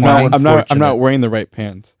disappointing. not. I'm not. I'm unfortunate. not wearing the right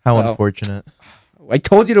pants. How Well. unfortunate. I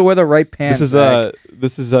told you to wear the right pants. Zach.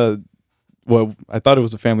 This is a. Well, I thought it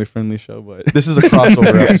was a family friendly show, but This is a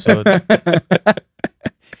crossover episode.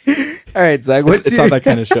 All right, Zach. What's it's your... not that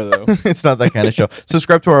kind of show though. It's not that kind of show.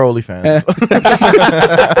 Subscribe to our OnlyFans.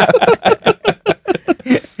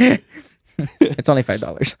 It's only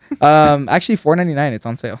 $5. Actually, $4.99. It's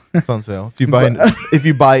on sale. It's on sale. If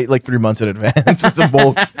you buy like 3 months in advance, it's a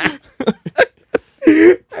bulk.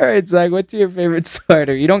 All right, Zach. What's your favorite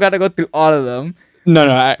starter? You don't got to go through all of them. No.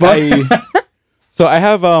 So I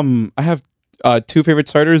have two favorite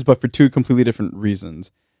starters, but for two completely different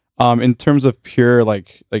reasons. In terms of pure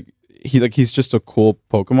he's just a cool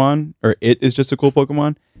Pokemon, or it is just a cool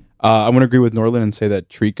Pokemon. I'm gonna agree with Norlan and say that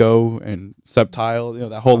Trico and Sceptile,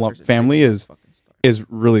 that whole family is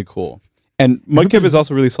really cool. And Mudkip is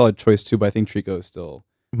also a really solid choice too, but I think Trico is still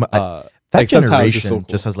That Sceptile is generation just so cool.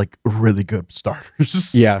 just has like really good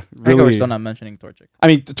starters. Yeah, I think we're really. still not mentioning Torchic. I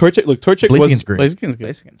mean, Torchic Blaziken's was great. Blaziken's good.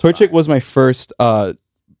 Blaziken's Torchic fire. was my first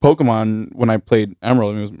Pokemon when I played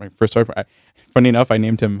Emerald. It was my first starter. Funny enough, I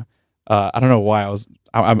named him. I don't know why I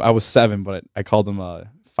was 7, but I called him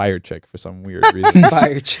Fire Chick for some weird reason.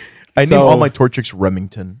 Fire Chick. I named So- all my Torchics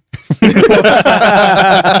Remington.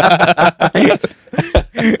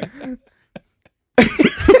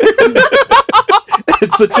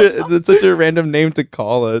 It's such a random name to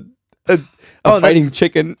call a fighting that's-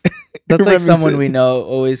 chicken. That's like someone Remington. we know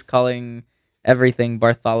always calling everything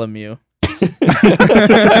Bartholomew.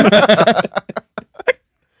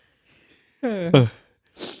 But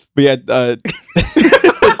yeah,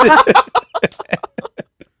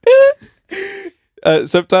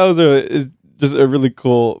 Sceptiles is just a really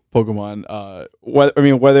cool Pokemon.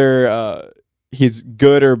 Whether he's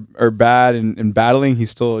good or bad in battling,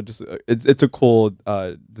 he's still just it's a cool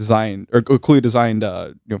design or coolly designed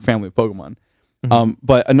family of Pokemon. Mhm.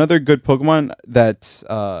 But another good Pokemon that's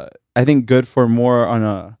I think good for more on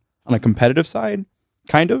a competitive side,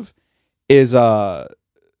 kind of, is Decidueye,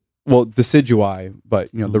 but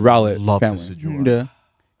the Rowlet Love family. Decidueye. Yeah.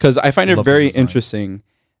 Because I find it Love the very design. interesting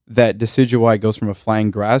that Decidueye goes from a flying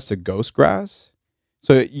grass to ghost grass.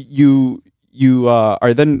 So you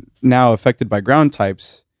are then now affected by ground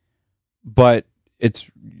types, but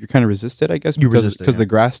you're kind of resisted, I guess, You because resist it, because yeah. the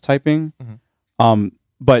grass typing. Mhm.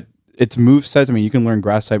 But its move sets. I mean, you can learn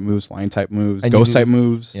grass type moves, flying type moves, And you ghost do- type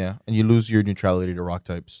moves. Yeah, and you lose your neutrality to rock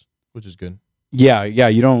types, which is good. Yeah.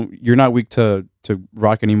 You're not weak to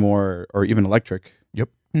rock anymore or even electric. Yep.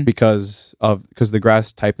 Because the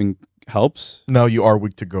grass typing helps. No, you are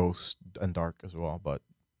weak to ghost and dark as well, but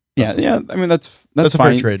Yeah. I mean, that's a fair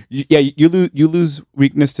fine. trade. You lose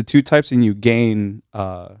weakness to 2 types, and you gain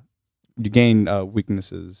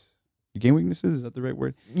weaknesses. You gain weaknesses. Is that the right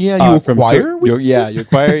word? Yeah, you From acquire. you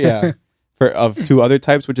acquire. Yeah, of 2 other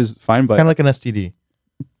types, which is fine. But Kind of like an STD.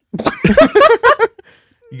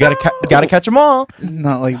 You gotta catch them all.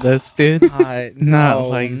 Not like this, dude. Not No,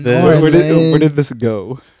 like no, this. where did this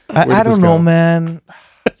go? I did don't this know, go? man.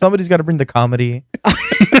 Somebody's got to bring the comedy.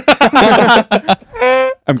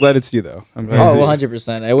 I'm glad it's you though. I'm glad Oh, it's you.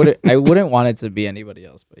 100%. I wouldn't want it to be anybody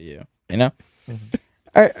else but you. You know?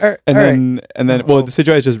 All right. And all then right. well, the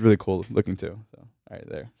Decidueye is just really cool looking too. So all right,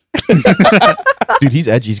 there. Dude, he's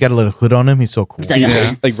edgy. He's got a little hood on him. He's so cool.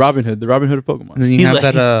 Yeah. Like Robin Hood, the Robin Hood of Pokemon. And then you He's have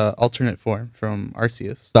like- that alternate form from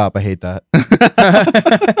Arceus. Stop. I hate that.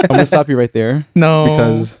 I'm gonna stop you right there No,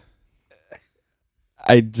 because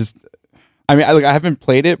I haven't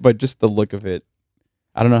played it, but just the look of it,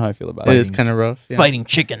 I don't know how I feel about it it. is kind of rough. Yeah. Fighting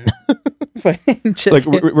chicken. Like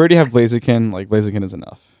we already have Blaziken. Like Blaziken is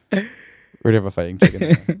enough. We already have a fighting chicken.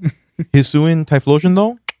 There. Hisuian Typhlosion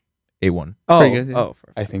though, A1. Oh, Pretty good, yeah.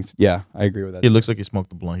 I think. Yeah, I agree with that. He looks like he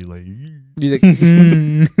smoked a blunt. He's like, He's like,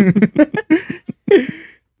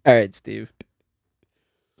 all right, Steve.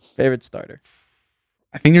 Favorite starter.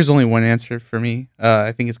 I think there's only one answer for me.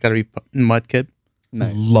 I think it's got to be Mudkip.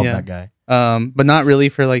 Nice. love Yeah. that guy. But not really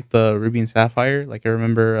for like the Ruby and Sapphire. Like I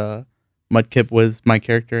remember Mudkip was my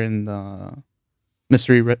character in the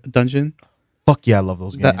dungeon. Fuck yeah, I love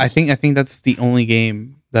those games. I think that's the only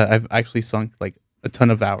game that I've actually sunk like a ton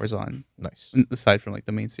of hours on, nice. aside from like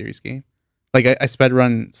the main series game. Like I sped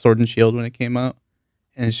run Sword and Shield when it came out,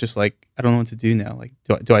 and it's just like I don't know what to do now. Like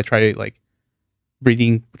do I try like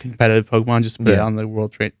breeding competitive Pokemon just to put it on the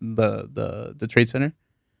world trade the trade center?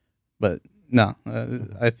 But no,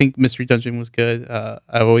 I think Mystery Dungeon was good.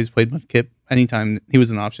 I've always played Mudkip. Anytime he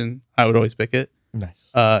was an option, I would always pick it. Nice.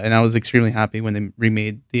 And I was extremely happy when they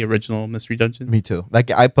remade the original Mystery Dungeon. Me too.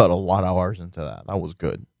 Like I put a lot of hours into that. That was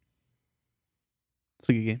good. It's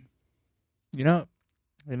a good game. You know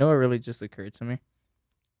what really just occurred to me?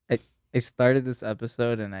 I started this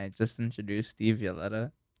episode and I just introduced Steve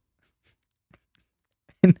Violetta.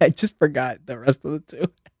 And I just forgot the rest of the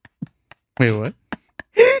two. Wait, what?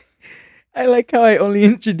 I like how I only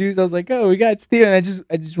introduced. I was like, "Oh, we got Steve," and I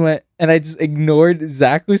just went and I just ignored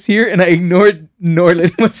Zach was here, and I ignored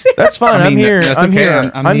Norlan was here. That's fine. I mean, I'm here. that's I'm okay.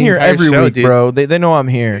 here. I'm I'm the here entire every show, week, dude. bro. They know I'm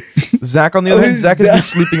here. Zach, on the other hand, Zach has been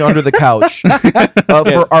sleeping under the couch.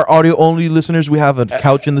 For our audio only listeners, we have a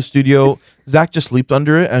couch in the studio. Zach just sleeps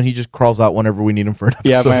under it, and he just crawls out whenever we need him for an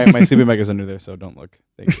episode. Yeah, my sleeping bag is under there, so don't look.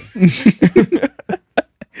 Thank you.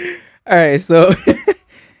 All right, so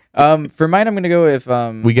for mine, I'm gonna go with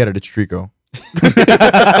We get it. It's Trico.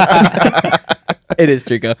 It is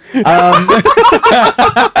Trico.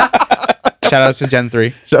 Shout outs to Gen 3.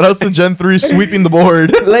 Shout out to Gen 3 sweeping the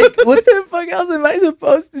board. Like, what the fuck else am I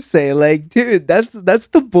supposed to say? Like, dude, that's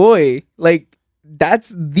the boy. Like,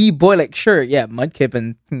 that's the boy. Like, sure, yeah, Mudkip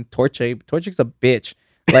and Torchic. Torchic's a bitch.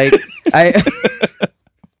 Like,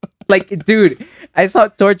 like, dude, I saw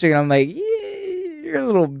Torchic and I'm like, yeah, you're a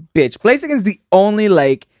little bitch. Blaziken's the only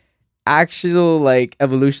like actual like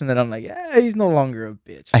evolution that I'm like, yeah, he's no longer a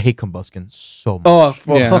bitch. I hate Combuskin so much. Oh,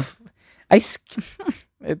 fuck. Yeah.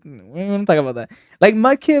 We don't talk about that. Like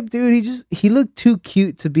Mudkip, dude, he looked too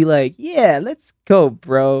cute to be like, yeah, let's go,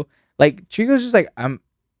 bro. Like Trico's just like, I'm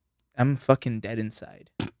fucking dead inside.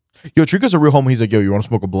 Yo, Trico's a real homie. He's like, yo, you want to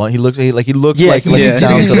smoke a blunt? He looks Yeah, like he he's yeah.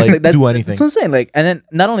 down to looks like that- do anything. That's what I'm saying. Like, and then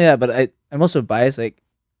not only that, but I'm also biased. Like,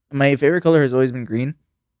 my favorite color has always been green.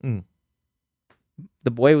 Mm.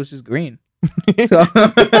 The boy was just green. So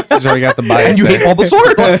She's already got the bias. And you hate there.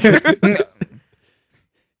 Bulbasaur?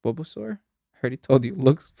 Bulbasaur? I already told you,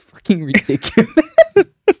 looks fucking ridiculous.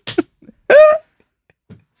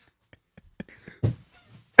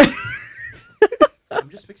 I'm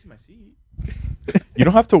just fixing my seat. You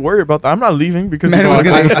don't have to worry about that. I'm not leaving because Man, you I was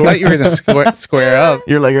know, I thought you were gonna square up.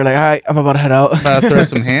 you're like, hi, I'm about to head out. About to throw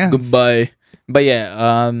some hands. Goodbye. But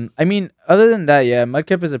yeah, I mean, other than that, yeah,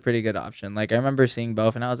 Mudkip is a pretty good option. Like, I remember seeing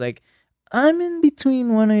both, and I was like, I'm in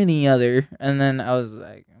between one or the other. And then I was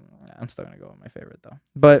like, I'm still gonna go with my favorite though.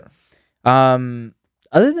 But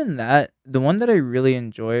other than that, the one that I really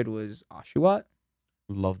enjoyed was Oshawott.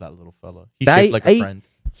 Love that little fella. He's That- shaped like a friend.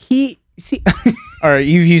 See, All right,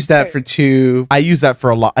 you've used that for two. I use that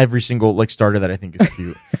for every single like starter that I think is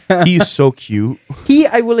cute. He's so cute.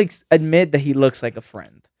 I will admit that he looks like a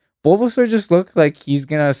friend. Bulbasaur just looks like he's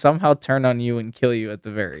gonna somehow turn on you and kill you at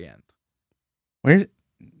the very end. Where do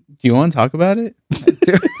you want to talk about it?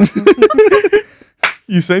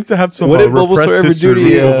 You seem to have some What did Bulbasaur repressed ever do to history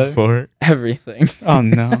you? with Bulbasaur. Everything. Oh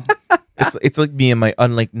no. It's like me and my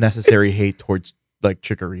necessary hate towards like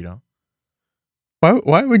Chikorita.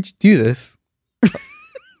 Why would you do this?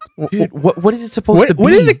 Dude, what is it supposed to be?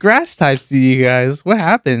 What are the grass types to you guys? What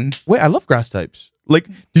happened? Wait, I love grass types. Like,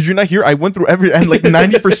 did you not hear? I went through every and like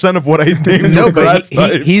 90% of what I named No, were but grass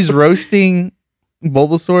types. he's roasting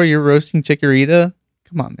Bulbasaur. You're roasting Chikorita.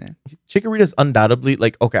 Come on, man. Chikorita's undoubtedly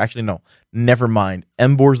like okay. Actually, no, never mind.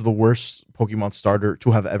 Embor's the worst Pokemon starter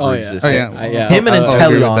to have ever existed. Oh, yeah. Yeah. Him and I'll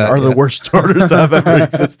agree with Inteleon that, are the yeah. worst starters to have ever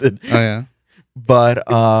existed. Oh yeah. But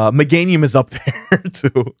Meganium is up there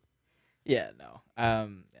too. Yeah, no.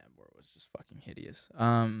 Ember was just fucking hideous.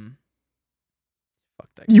 Fuck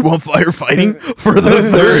that. You want firefighting for the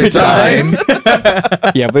third time?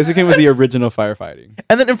 Yeah, Blaziken was the original firefighting.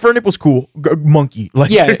 And then Infernape was cool. Monkey.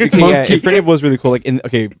 Like Yeah, okay, yeah. monkey. Infernape was really cool. Like,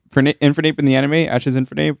 Infernape in the anime, Ash's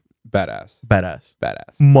Infernape, badass.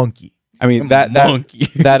 Badass. Monkey. I mean, that monkey.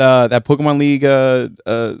 that Pokemon League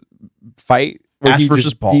fight where Ash he versus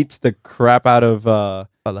just Paul. beats the crap out of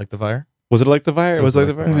Electivire. was it Electivire? It was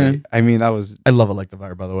Electivire. Electivire. I mean, that was. I love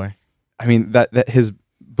Electivire, by the way. I mean that his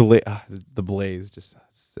the blaze just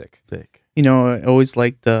sick. Thick. You know, I always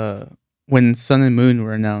liked when Sun and Moon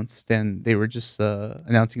were announced, and they were just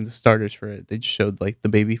announcing the starters for it. They just showed like the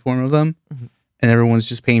baby form of them, Mhm. and everyone's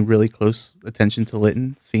just paying really close attention to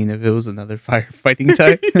Litten, seeing if it was another firefighting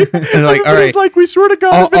type. And they're like, all right. It's like, we swear to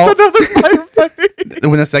God, if it's another firefighter.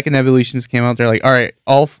 When the second evolutions came out, they're like, all right,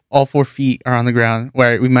 all 4 feet are on the ground.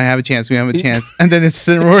 Where we might have a chance. And then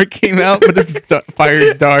Incineroar came out, but it's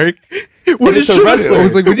fire dark. When it it's a should wrestler. have, I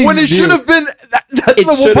was like, what did when you it do? should have been, that's It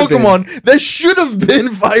the should whole have Pokemon. That should have been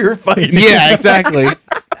firefighting. Yeah, exactly.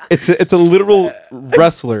 It's a literal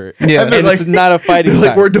wrestler. Yeah. and And it's not a fighting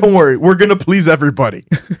They're like, type. don't worry, we're gonna please everybody.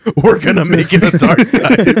 We're gonna make it a dark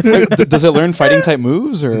type. Wait, does it learn fighting type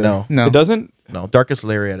moves or No. It doesn't. No, Darkest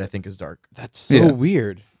Lariat, I think, is dark. That's so Yeah.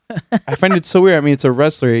 weird. I find it so weird. I mean, it's a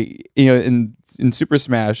wrestler. You know, in Super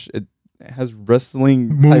Smash, it has wrestling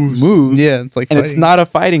type Moves. moves. Yeah, it's like and it's fighting. not a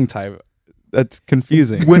fighting type. That's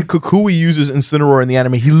confusing. When Kukui uses Incineroar in the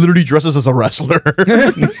anime, he literally dresses as a wrestler.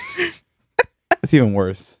 It's even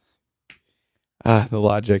worse. The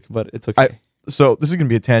logic, but it's okay. So this is gonna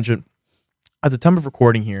be a tangent. At the time of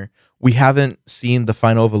recording here, we haven't seen the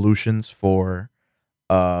final evolutions for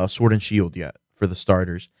Sword and Shield yet for the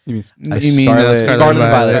starters. you mean, You mean, Scarlet- Scarlet Scarlet and and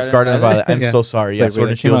Violet. Violet. Scarlet and Violet. I'm Yeah. so sorry. Yeah, Like, Sword wait,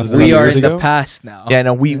 and that came Shield out is We years are in ago? the past now. Yeah,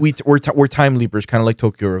 no, we're time leapers, kind of like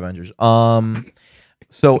Tokyo Revengers.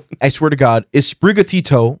 So I swear to God, is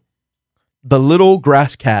Sprigatito, the little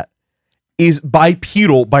grass cat, is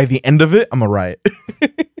bipedal by the end of it? I'm gonna riot.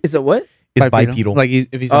 Is it what? Is Bipedal. bipedal? Like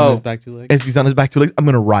if he's on Oh. his back 2 legs. If he's on his back 2 legs, I'm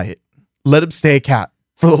gonna riot. Let him stay a cat.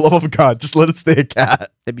 For the love of God, just let it stay a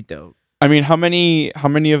cat. That'd be dope. I mean, how many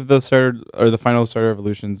of the starter or the final starter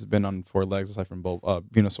evolutions have been on 4 legs aside from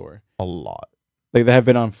Venusaur? A lot. Like they have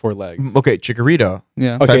been on 4 legs. Okay, Chikorita.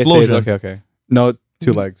 Yeah. Okay, Typhlosion. okay. No,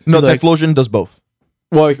 2 legs. No, Two legs. Typhlosion does both.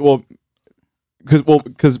 Well, because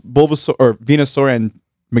Bulbasaur or Venusaur and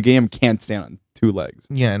Meganium can't stand on 2 legs,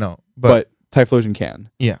 Yeah, I know. but Typhlosion can.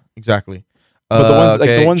 Yeah, exactly. But the ones- like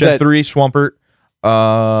the ones Gen that- 3, Swampert.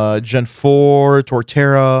 Gen 4,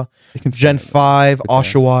 Torterra. They can Gen stand. 5, Torterra.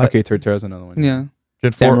 Oshawott. Okay, Torterra's another one. Yeah.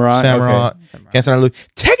 Gen 4, Samurai, Samurott. okay. Can't stand on Luke.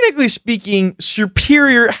 Technically speaking,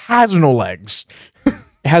 Superior has no legs. It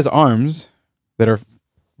has arms that are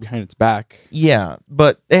behind its back. Yeah,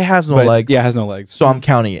 but it has no but it's- legs. Yeah, it has no legs. So I'm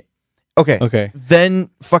counting it. Okay. Okay. Then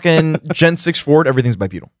fucking Gen 6 forward, everything's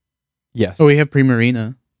bipedal. Yes. Oh, we have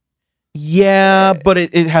Primarina. Yeah, but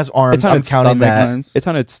it has arms. It's on I'm its counting stomach. that. It's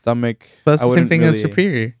on its stomach. But that's I the same wouldn't thing as really-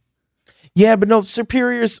 Superior. Yeah, but no,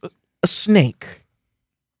 Superior's a snake.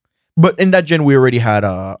 But in that gen, we already had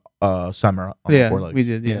Samura on Yeah, 4 legs. we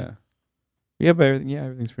did. Yeah. Yeah. We have everything. Yeah,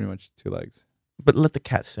 everything's pretty much 2 legs. But let the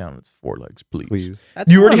cat stay on its 4 legs, please. Please.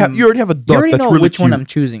 That's You already what have a You duck already that's know really which cute. one I'm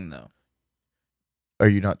choosing though. Are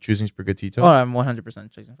you not choosing Sprigatito? Oh, I'm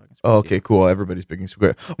 100% choosing fucking. Oh, okay, cool. Everybody's picking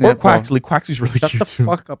Sprigatito. Yeah, Or Quaxley. Quaxley's really Shut cute the too.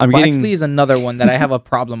 fuck up. I'm Quaxley getting- is another one that I have a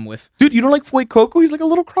problem with. Dude, you don't like Foy Coco? He's like a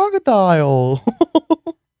little crocodile.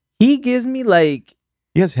 He gives me like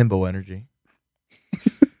He has himbo energy.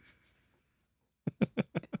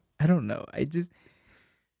 I don't know.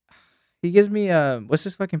 He gives me what's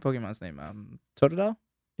this fucking Pokemon's name? Totodile?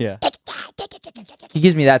 Yeah. He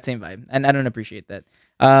gives me that same vibe, and I don't appreciate that.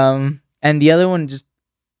 And the other one just,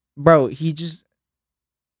 bro, he just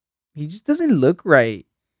doesn't look right.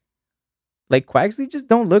 Like Quaxley just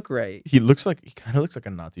don't look right. He kind of looks like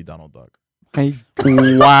a Nazi Donald Duck.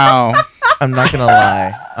 Wow. I'm not gonna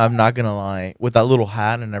lie. With that little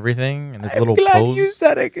hat and everything and his little pose.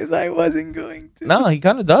 said it because I wasn't going to. No, he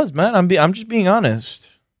kind of does, man. I'm just being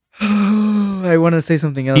honest. I want to say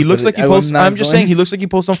something else. He looks like he posts. I'm just saying he looks like he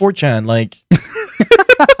posts on 4chan. Like,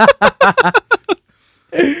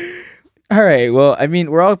 All right. Well, I mean,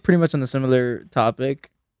 we're all pretty much on the similar topic,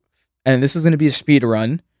 and this is going to be a speed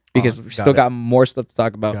run because we still got more stuff to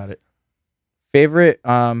talk about. got it. Favorite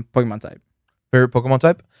Pokemon type. Favorite Pokemon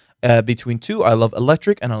type? Between 2, I love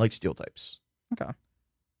electric and I like steel types.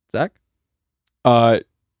 Zach.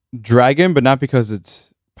 Dragon, but not because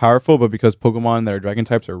it's powerful, but because Pokemon that are dragon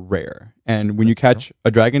types are rare. And when you catch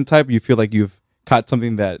a dragon type, you feel like you've caught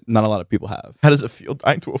something that not a lot of people have. How does it feel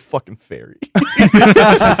dying to a fucking fairy?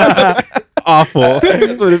 Awful.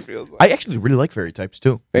 That's what it feels like. I actually really like fairy types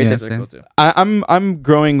too. Fairy Yeah, types are same. cool too. I'm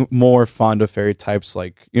growing more fond of fairy types.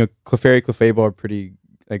 Like, you know, Clefairy, Clefable are pretty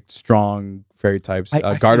like strong fairy types. I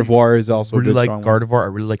actually Gardevoir is also really a good like strong one. Gardevoir. I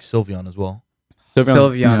really like Sylveon as well.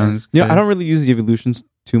 Sylveon is Yeah, I don't really use the evolutions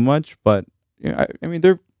too much, but you know, I mean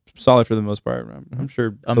they're solid for the most part. I'm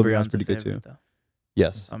sure Sylveon's Umbreon's pretty good too. Though.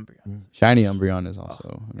 Yes, Umbreon. shiny Umbreon is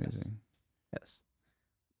also amazing. Yes.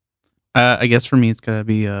 I guess for me, it's gotta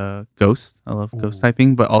be Ghost. I love Ghost Ooh.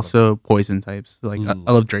 typing, but also poison types. Like I Ooh.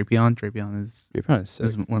 love Drapion. Drapion is Drapion is sick.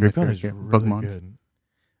 one of my Drapion is favorite really Pokemon. good.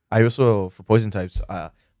 I also, for poison types,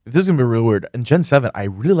 this is gonna be real weird. In Gen 7, I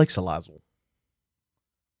really like Salazzle.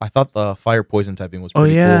 I thought the fire poison typing was Oh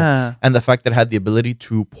pretty cool. yeah. And the fact that it had the ability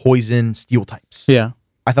to poison steel types. Yeah.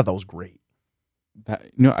 I thought that was great. That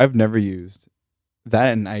I've never used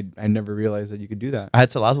that, and I never realized that you could do that. I had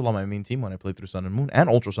Salazzle on my main team when I played through Sun and Moon and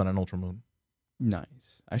Ultra Sun and Ultra Moon.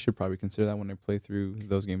 Nice. I should probably consider that when I play through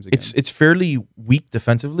those games again. It's fairly weak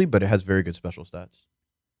defensively, but it has very good special stats.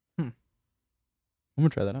 I'm gonna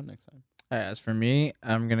try that out next time. As for me,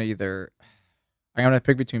 I'm gonna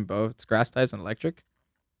pick between both. It's grass types and electric.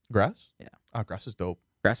 Grass? Yeah. Ah, grass is dope.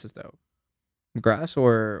 Grass is dope. Grass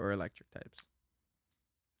or electric types.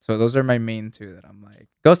 So those are my main two that I'm like.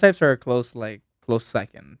 Ghost types are a close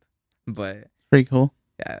second, but Pretty cool.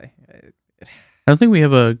 yeah, I don't think we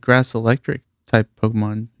have a grass electric type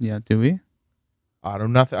Pokemon yet, do we? I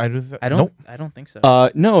don't nothing. I don't. Nope. I don't think so.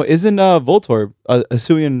 No, isn't Voltorb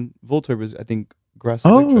Hisuian Voltorb is I think grass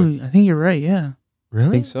Oh, electric. I think you're right. Yeah. I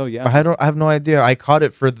Really? think so. Yeah. I have no idea. I caught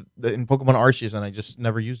it for in Pokemon Arceus and I just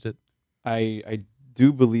never used it. I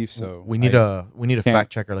do believe so. We need a can't-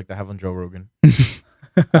 fact checker like they have on Joe Rogan.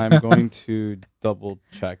 I'm going to double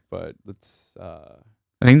check, but let's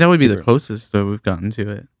I think that would be the Either. closest that we've gotten to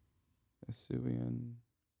it. Hisuian.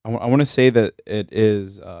 I want to say that it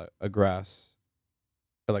is a grass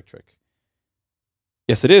electric.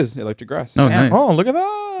 Yes, it is electric grass. Oh, Yeah. nice. Oh, look at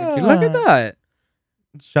that! Look at that.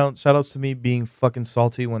 Shout outs to me being fucking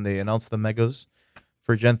salty when they announced the megas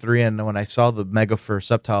for Gen 3, and when I saw the mega for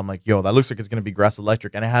Sceptile, I'm like, yo, that looks like it's gonna be grass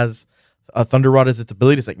electric, and it has a Thunder Rod as its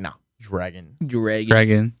ability. It's like, nah, dragon.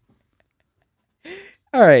 Dragon.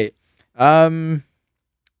 All right. I'm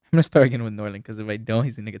gonna start again with Norlan because if I don't,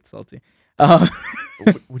 he's gonna get salty. What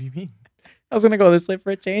do you mean? I was gonna go this way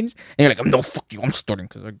for a change, and you're like, "No, fuck you! I'm starting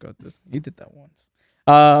because I got this." You did that once.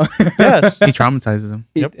 Yes. He traumatizes him.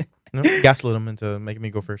 Yep. No, gaslit him into making me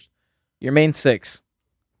go first. Your main 6,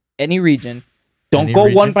 any region. Don't Any go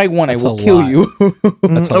region? one by one. That's I will a kill lot. you.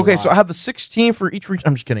 That's a Okay, so lot. I have a 16 for each region.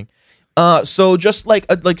 I'm just kidding. So just like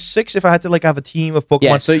 6 if I had to like have a team of Pokemon.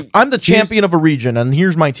 Yeah, so I'm the champion of a region, and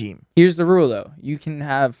here's my team. here's the rule, though. You can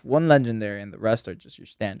have one legendary, and the rest are just your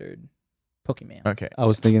standard Pokemon. Okay. I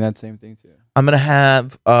was thinking that same thing too. I'm gonna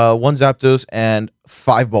have 1 Zapdos and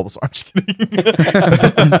 5 Bulbasaur. I'm just kidding.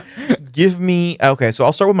 Give me so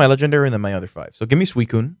I'll start with my legendary and then my other 5. So give me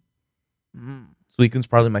Suicune. Mm. Suicune's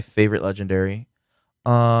probably my favorite legendary.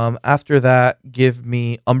 After that, give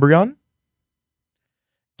me Umbreon.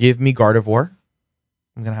 Give me Gardevoir.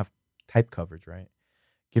 I'm gonna have type coverage, right?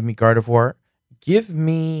 Give me Gardevoir. Give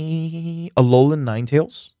me a Alolan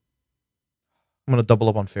Ninetales. I'm gonna double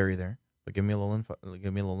up on Fairy there, but give me a Alolan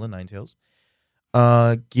Ninetales.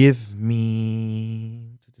 Give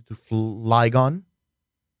me Flygon.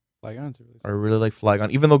 Flygon's really I really like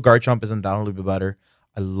Flygon, even though Garchomp is undoubtedly better.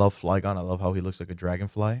 I love Flygon. I love how he looks like a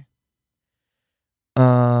dragonfly. Did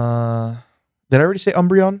I already say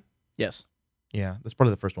Umbreon? Yes. Yeah, that's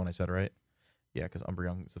probably the first one I said, right? Yeah, because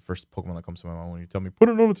Umbreon is the first Pokemon that comes to my mind when you tell me, put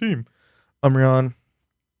it on a team. Umbreon.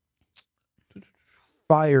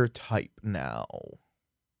 Fire type now. I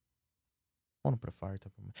want to put a fire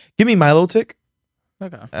type on. Give me Milotic,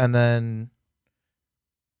 Okay. and then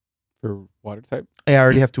for water type. I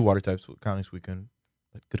already have 2 water types, counting Suicune.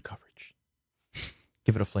 But good coverage.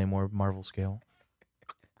 Give it a Flame Orb, Marvel scale.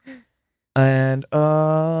 And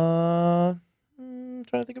trying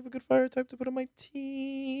to think of a good fire type to put on my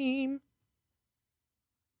team.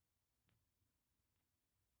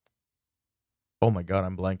 Oh my god,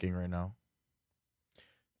 I'm blanking right now.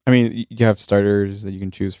 I mean, you have starters that you can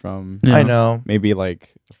choose from. Yeah. I know. Maybe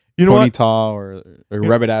like You know what? Ponyta or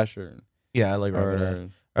Rapidash or Yeah, I like Rapidash.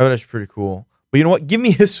 or Rapidash is pretty cool. But you know what? Give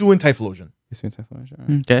me Hisuian Typhlosion.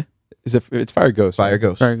 Okay. Is it's Fire Ghost? Fire right?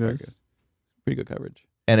 Ghost. Fire Ghost. Pretty good coverage.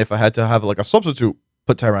 And if I had to have like a substitute,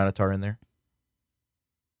 put Tyranitar in there.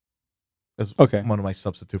 That's Okay. one of my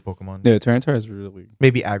substitute Pokemon. Yeah, Tyranitar is really.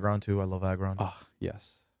 Maybe Aggron too. I love Aggron. Oh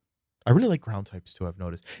yes. I really like ground types too, I've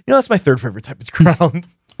noticed. You know, that's my 3rd favorite type. It's ground.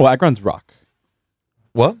 Well, Aggron's rock.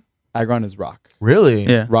 What? Aggron is rock. Really?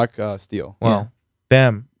 Yeah. Rock steel. Wow.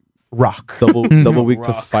 Damn. Rock. Double weak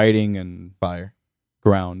to Rock. fighting and Fire.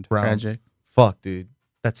 ground. Ground. Tragic. Fuck, dude.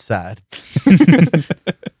 That's sad.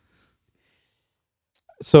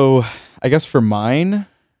 So I guess for mine,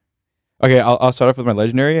 okay, I'll start off with my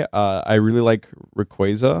legendary. I really like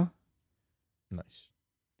Rayquaza. Nice.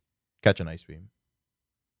 Catch an Ice Beam.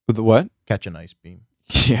 With the what? Catch an Ice Beam.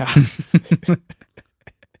 Yeah.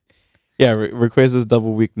 Yeah, Rayquaza's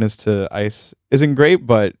double weakness to ice isn't great,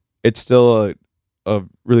 but it's still a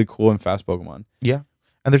really cool and fast Pokemon. And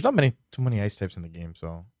there's not too many ice types in the game,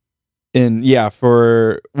 so And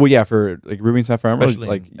for like Ruby and Sapphire Emerald, Especially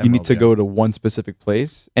like in you need Emerald, to yeah. go to one specific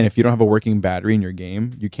place, and if you don't have a working battery in your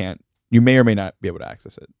game, you can't you may or may not be able to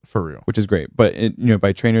access it, For real. which is great. But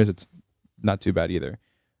by trainers, it's not too bad either,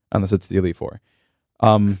 unless it's the Elite Four.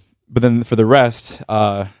 But then for the rest,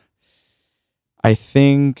 I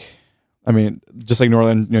think, I mean, just like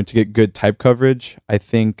Norlan, to get good type coverage, I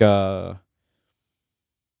think I'm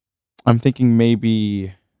thinking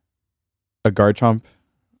maybe a Garchomp.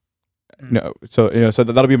 No, so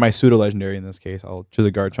that'll be my pseudo legendary in this case. I'll choose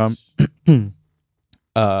a Garchomp.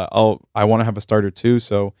 I want to have a starter too,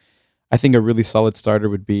 so I think a really solid starter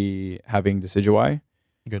would be having Decidueye.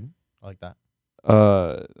 Good. I like that.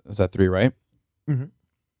 Is that 3, right? Mhm.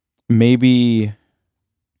 Maybe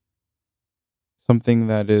something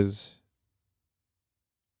that is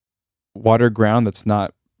water ground that's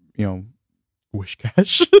not, Wish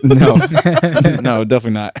Cash. no, no,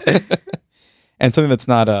 definitely not. And something that's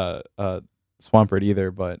not a Swampert either.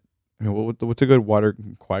 But I mean, what's a good water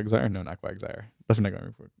Quagsire? No, not Quagsire. Definitely not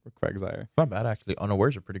going for Quagsire. Not bad actually.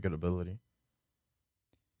 Unaware's a pretty good ability.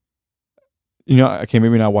 Okay,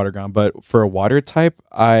 maybe not water ground, but for a water type,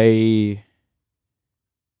 I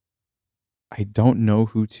don't know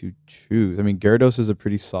who to choose. I mean, Gyarados is a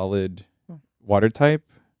pretty solid water type,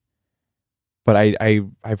 but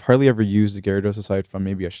I've hardly ever used the Gyarados aside from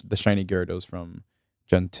maybe the shiny Gyarados from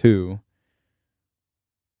Gen 2.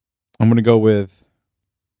 I'm going to go with...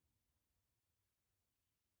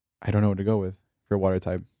 I don't know what to go with for a water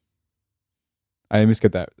type. Let me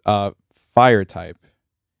skip that. Fire type.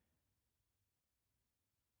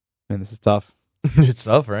 Man, this is tough. It's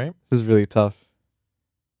tough, right? This is really tough.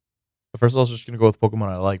 First of all, I was just gonna go with Pokemon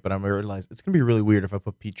I like, but I realized it's gonna be really weird if I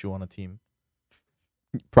put Pichu on a team.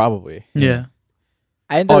 Probably. Yeah.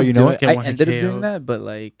 I ended up you know doing, what? I Get one ended up KO'd. doing that, but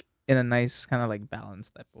like in a nice kind of like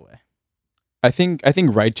balanced type of way. I think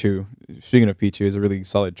Raichu, speaking of Pichu, is a really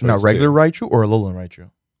solid choice. Now, regular too. Raichu or Alolan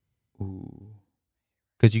Raichu? Ooh.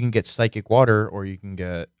 Because you can get Psychic Water or you can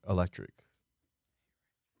get Electric.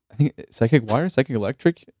 I think Psychic Water, Psychic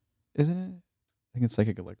Electric, isn't it? I think it's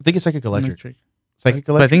Psychic Electric. I think it's Psychic Electric. Psychic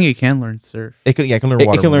But I Electric. think you can learn Surf. It can learn It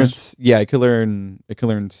Water. can learn. moves. Yeah, it can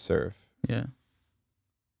learn Surf. Yeah.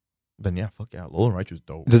 Then yeah, fuck yeah, Alolan Raichu's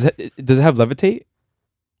dope. Does it have Levitate?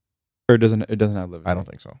 Or doesn't it doesn't have Levitate? I don't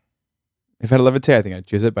think so. If it had Levitate, I think I'd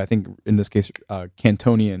choose it. But I think in this case,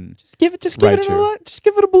 Cantonian, Just give it Raichu. just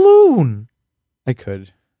give it a balloon. I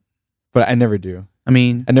could, but I never do. I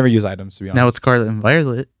mean, I never use items to be honest. now it's Scarlet and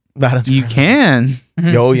Violet. That is You correct. can.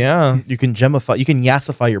 Yo, yeah. You can gemify. You can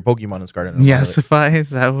yassify your Pokemon in Scarlet. and Violet. Yassify, is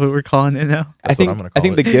that what we're calling it now? That's what I'm gonna call I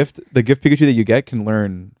think it. the gift Pikachu that you get can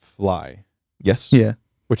learn Fly, Yes. Yeah.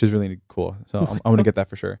 which is really cool. So I'm gonna get that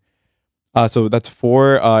for sure. So that's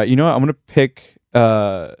 4. You know what? I'm gonna pick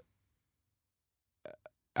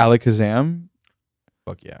Alakazam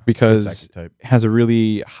Fuck yeah. because Exact type. it has a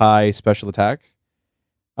really high special attack.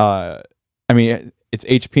 I mean, its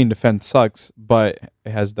HP and defense sucks, but it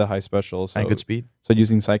has the high special. So And good speed. So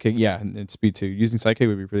using Psychic, yeah, and it's speed too. Using Psychic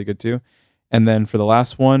would be pretty good too. And then for the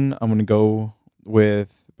last one, I'm gonna go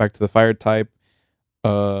with back to the fire type.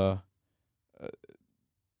 Fuecoco.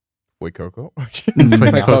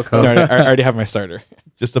 Fuecoco. No, I already have my starter.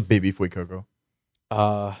 Just a baby Fuecoco.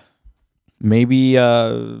 Maybe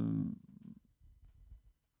a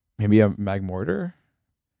Magmortar.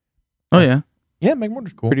 Oh, yeah. Yeah,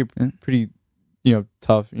 Magmortar's cool. Pretty,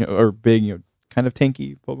 tough, or big, kind of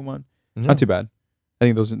tanky Pokemon. Yeah. Not too bad. I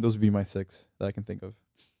think those would be my 6 that I can think of.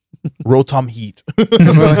 Rotom Heat.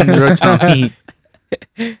 Rotom Heat.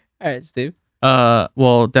 All right, Steve.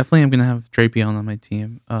 Well, definitely I'm gonna have Drapion on my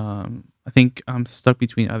team. I think I'm stuck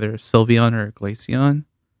between either Sylveon or Glaceon.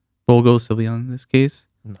 We'll go Sylveon in this case.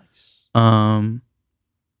 Nice. I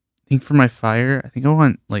think for my fire, I think I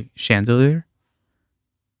want like Chandelier.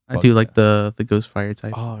 I Fuck do like yeah. the Ghost Fire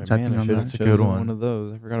type. Oh typing man, on That's a should've good done one. One of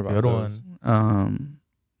those. I forgot about Good those. one.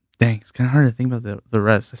 Dang, it's kind of hard to think about the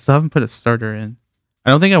rest. I still haven't put a starter in. I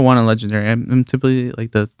don't think I want a legendary. I'm typically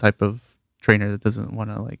like the type of trainer that doesn't want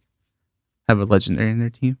to like have a legendary in their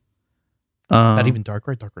team. Not even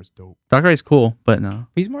Darkrai. Darkrai's dope. Darkrai's cool, but no.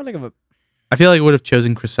 He's more like of a. I feel like I would have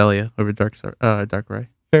chosen Cresselia over Darkrai.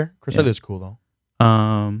 Fair. Cresselia's cool though.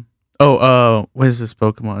 What is this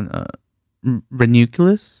Pokemon?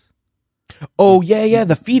 Ranunculus? Oh yeah,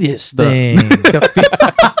 the fetus The- thing.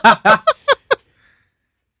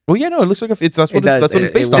 Well, yeah, no, it looks like that's what It does. that's what it's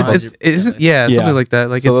It based will off help of. you. Isn't Yeah. something like that?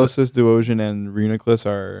 Like Solosis, Duosion, and Reuniclus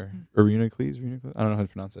are or Reunicles. I don't know how to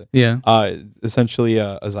pronounce it. yeah, Essentially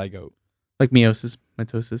a zygote. like Meiosis,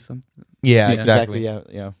 Mitosis, something. Yeah, Yeah. exactly.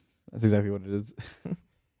 Yeah. That's exactly what it is.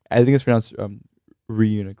 I think it's pronounced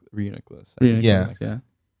Reuniclus. Yeah. yeah.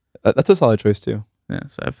 That's a solid choice too. Yeah,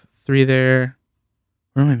 so I have 3 there.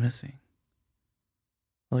 What am I missing?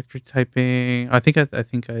 Electric typing. I think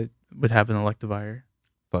would have an Electivire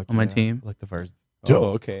Fuck on my team. Electivire's Oh,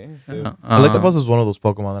 dope. okay. Electivire is one of those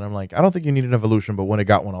Pokemon that I'm like, I don't think you need an evolution, but when it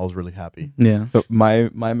got one, I was really happy. Yeah. So my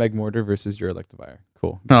Magmortar versus your Electivire.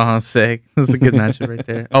 Cool. Oh, sick. That's a good matchup right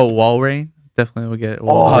there. Oh, Walrein. Definitely will get Oh,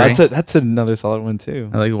 Walrein. that's another solid one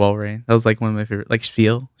too. I like Walrein. That was like one of my favorite. Like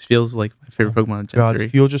Spiel. Spiel's like my favorite Pokemon in Gen God, 3.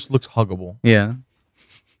 Fuel just looks huggable. Yeah.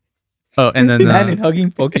 Oh, and This then man in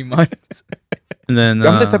hugging Pokemon. and then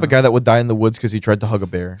I'm the type of guy that would die in the woods because he tried to hug a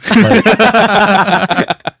bear. Like,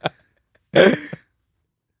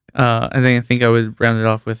 and then I think I would round it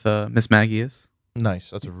off with Miss Magius. nice.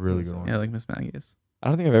 That's a really good one. Yeah, I like Miss Magius. I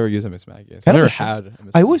don't think I've ever used a Miss Magius. Kind I've of never a sh- had a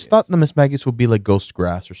Miss I always Magius. thought the Miss Magius would be like Ghost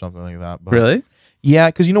Grass or something like that. But Really? Yeah,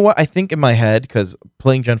 because you know what? I think in my head, because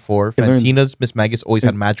playing Gen 4, It learns- Fantina's Miss Magius always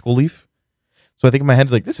had Magical Leaf. So I think in my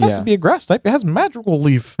head, like, this has Yeah. to be a grass type. It has Magical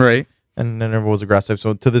Leaf. Right. And it never was a grass type.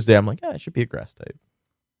 So to this day, I'm like, yeah, it should be a grass type.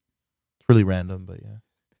 It's really random, but yeah.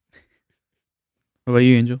 What about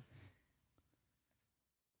you, Angel?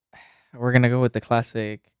 We're gonna go with the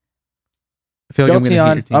classic. I feel like I'm gonna hate your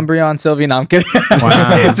Jolteon, team. Umbreon, Sylveon. No, I'm kidding.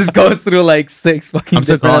 Wow. It just goes through like 6 fucking I'm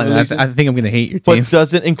so different calling it. evolutions. I think I'm gonna hate your team. But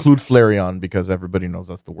doesn't include Flareon because everybody knows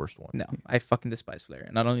that's the worst one. No, I fucking despise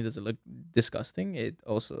Flareon. Not only does it look disgusting, it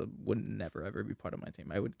also would never ever be part of my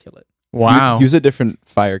team. I would kill it. Wow. Use a different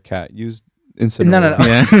Fire Cat. Use Incineroar. No.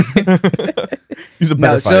 Yeah. He's a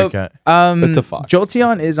better No, fire so- cat. It's a fox.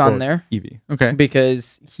 Jolteon is on Or there Eevee. Okay.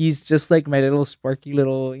 because he's just like my little sparky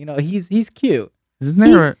little. He's cute. Isn't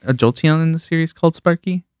there a Jolteon in the series called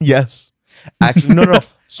Sparky? Yes. Actually, no. Oh,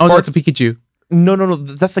 Spark- that's a Pikachu. No.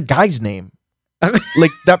 That's the guy's name.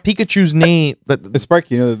 Like that Pikachu's name. It's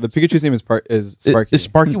Sparky. You know, the Pikachu's name is Sparky. Is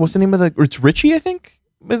Sparky? What's the name of the? It's Richie, I think.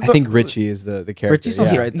 I think Richie is the character. Richie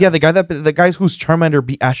sounds yeah. right. Yeah, the guy whose Charmander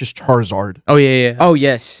beat Ash's Charizard Oh yeah. Oh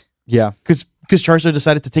yes. Yeah, because Charizard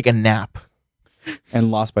decided to take a nap.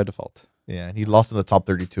 and lost by default. Yeah, and he lost in the top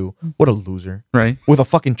 32. What a loser. Right. With a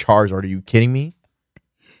fucking Charizard. Are you kidding me?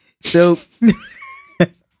 So,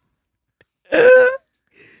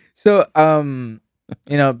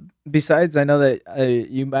 besides, I know that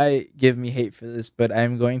you might give me hate for this, but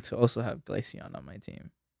I'm going to also have Glaceon on my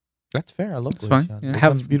team. That's fair. I love That's fine, Glaceon. yeah. I Glaceon's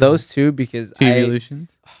have beautiful. those two because Two I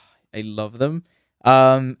evolutions. love them.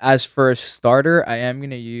 As for a starter, I am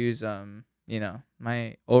gonna use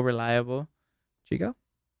my old reliable Chico,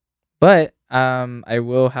 but I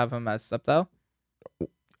will have him as Sceptile.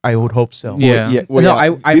 I would hope so. Yeah. Well, No,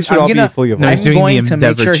 yeah. I'm These should I'm all gonna- be fully No, evolved. he's I'm doing the going to make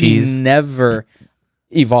Endeavor sure cheese. he never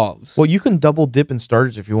evolves. Well, you can double dip in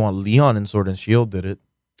starters if you want. Leon and Sword and Shield did it.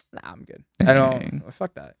 Nah, I'm good. I Dang. don't.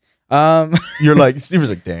 Fuck that. You're like, Steve was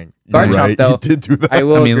like, dang. You're Garchomp, right. though. He did do that. I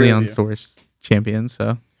will. I mean, agree with Leon's you. the worst champion,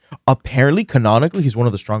 so Apparently, canonically, he's one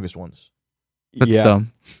of the strongest ones. that's yeah.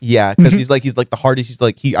 dumb. Yeah, because he's like the hardest.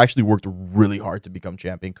 He actually worked really hard to become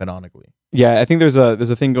champion canonically. Yeah, I think there's a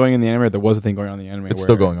thing going in the anime. Or there was a thing going on in the anime. It's where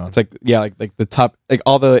still going on. It's like like the top, like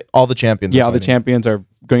all the champions. yeah, are all the fighting. champions are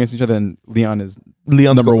going against each other, and Leon is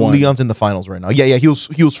Leon's number one. Leon's in the finals right now. Yeah. He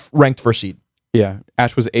was ranked first seed. yeah.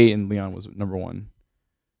 Ash was 8 and Leon was number 1.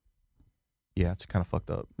 Yeah, it's kind of fucked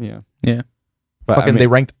up. Yeah, Yeah. but Fucking, I mean, they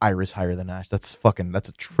ranked Iris higher than Ash. That's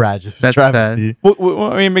a tragic That's travesty.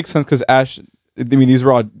 well, I mean, it makes sense because Ash. I mean, these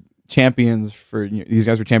were all champions for these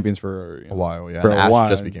guys were champions for A while, yeah. For And a Ash while.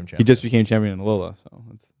 just became champion. He just became champion in Alola, so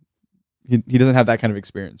he doesn't have that kind of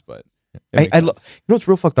experience, but it I makes lo- sense. You know what's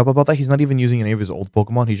real fucked up about that? He's not even using any of his old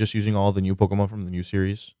Pokemon. He's just using all the new Pokemon from the new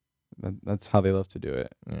series. That's how they love to do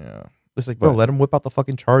it. Yeah. It's like, bro, But- let him whip out the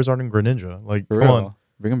fucking Charizard and Greninja. Like, For come real. on.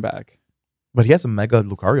 Bring him back. But he has a Mega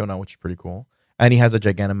Lucario now, which is pretty cool. And he has a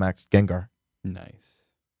Gigantamax Gengar. Nice.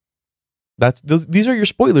 These are your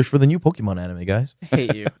spoilers for the new Pokemon anime, guys. I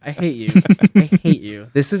hate you. I hate you.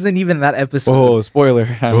 This isn't even that episode. Oh, spoiler!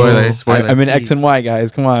 Spoiler. I'm in X and Y,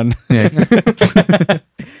 guys. Come on. Yeah.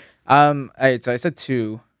 All right, so I said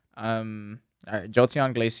 2. All right,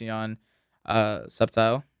 Jolteon, Glaceon,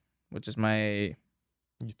 Sceptile, which is my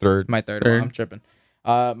Third. third. Third. One. I'm tripping.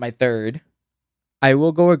 My third. I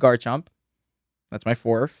will go with Garchomp. That's my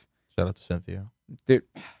 4th. Shout out to Cynthia. Dude.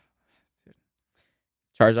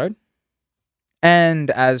 Charizard. And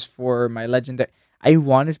as for my legendary, I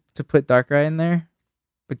wanted to put Darkrai in there,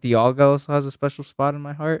 but Dialga also has a special spot in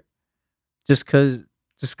my heart. Just cause.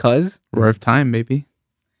 Roar of Time, baby.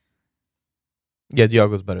 Yeah,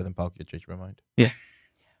 Dialgo's better than Palkia, changed my mind.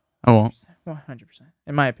 I won't. 100%.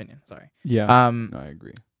 In my opinion. Sorry. Yeah. No, I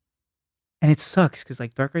agree. and it sucks because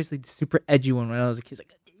like Darkrai's like the super edgy one when I was a kid.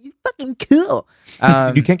 Like, he's fucking cool.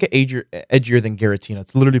 You can't get edgier than Giratina.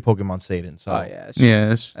 It's literally Pokemon Satan. So Oh yeah. That's true.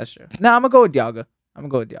 Yeah. That's true. No, I'm gonna go with Dialga.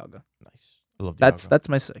 nice. I love Dialgo. That's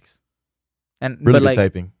my 6. And really but good like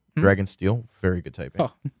typing. Dragon Steel, very good typing.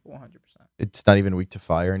 Oh, 100%. It's not even weak to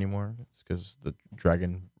fire anymore. It's because the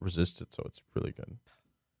dragon resists it, so it's really good.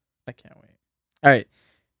 I can't wait. All right.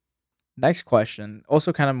 Next question.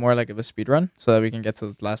 Also kind of more like of a speed run so that we can get to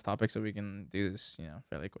the last topic so we can do this,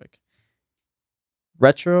 fairly quick.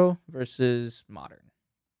 Retro versus modern.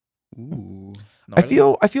 Ooh. I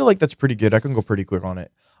feel like that's pretty good. I can go pretty quick on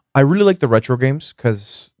it. I really like the retro games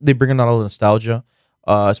because they bring in a lot of nostalgia.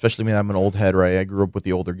 Especially me, I'm an old head, right? I grew up with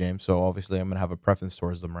the older games, so obviously I'm gonna have a preference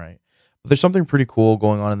towards them, right? But there's something pretty cool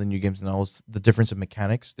going on in the new games now. Is the difference in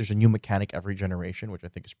mechanics. There's a new mechanic every generation, which I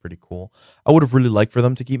think is pretty cool. I would have really liked for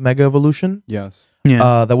them to keep Mega Evolution. Yes.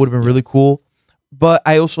 Yeah. That would have been really cool. But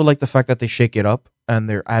I also like the fact that they shake it up and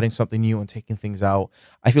they're adding something new and taking things out.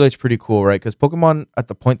 I feel like it's pretty cool, right? Because Pokemon, at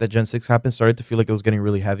the point that Gen 6 happened, started to feel like it was getting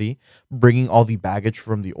really heavy, bringing all the baggage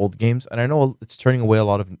from the old games. And I know it's turning away a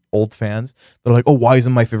lot of old fans. They're like, oh, why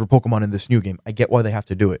isn't my favorite Pokemon in this new game? I get why they have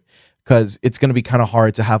to do it. Because it's going to be kind of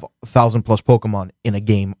hard to have 1,000+ Pokemon in a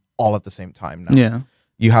game all at the same time now. Yeah.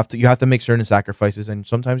 You have to make certain sacrifices, and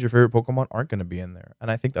sometimes your favorite Pokemon aren't going to be in there.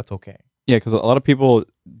 And I think that's okay. Yeah, because a lot of people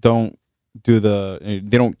don't they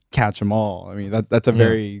don't catch them all. I mean, that's a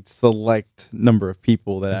very select number of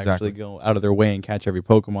people that actually go out of their way and catch every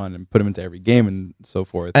Pokemon and put them into every game and so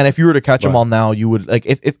forth. And if you were to catch them all now, you would, like,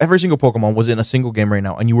 if every single Pokemon was in a single game right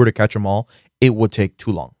now and you were to catch them all, it would take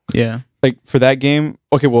too long. Yeah. Like for that game,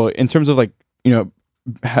 okay, well, in terms of like,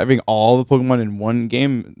 having all the Pokemon in one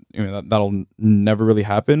game, that'll never really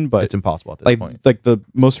happen, but It's impossible at this point. Like the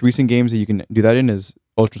most recent games that you can do that in is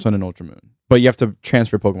Ultra Sun and Ultra Moon. But you have to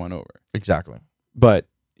transfer Pokemon over. Exactly. But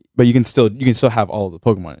you can still have all of the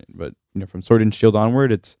Pokemon in. But from Sword and Shield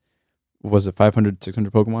onward, was it 500,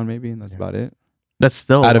 600 Pokemon maybe, and that's about it. That's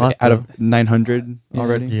still out a lot, of 900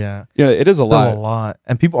 already. Yeah. Yeah, it is a Still lot.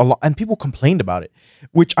 And people complained about it,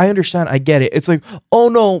 which I understand. I get it. It's like, oh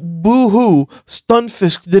no, boo hoo,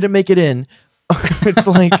 Stunfisk didn't make it in. It's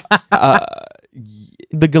like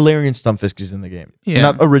the Galarian Stunfisk is in the game,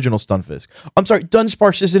 not original Stunfisk. I'm sorry,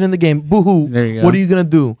 Dunsparce isn't in the game. Boo hoo. There you go. What are you gonna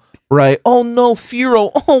do? Right? Oh no,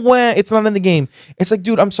 Fearow. Oh wah, it's not in the game. It's like,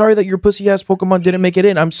 dude, I'm sorry that your pussy ass Pokemon didn't make it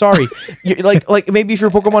in. I'm sorry. like maybe if your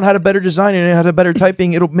Pokemon had a better design and it had a better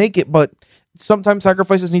typing, it'll make it. But sometimes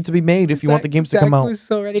sacrifices need to be made if you want the games to come out. Was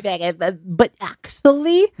so ready. But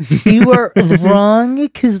actually, you are wrong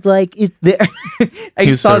because it's there. I He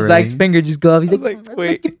was saw so Zach's ready. finger just go off. He's I was like, like,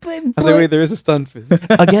 wait, there is a Stunfisk.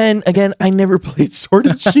 Again, I never played Sword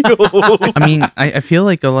and Shield. I mean, I feel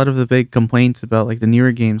like a lot of the big complaints about like the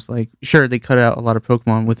newer games, like sure they cut out a lot of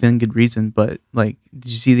Pokemon within good reason, but like,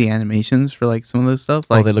 did you see the animations for like some of those stuff?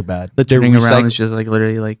 Like they look bad. the They're turning around is just like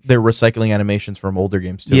literally like they're recycling animations from older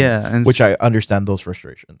games too. yeah, and which I understand those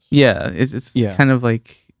frustrations. yeah, it's Yeah. kind of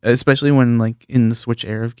like especially when like in the Switch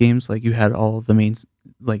era of games, like you had all of the main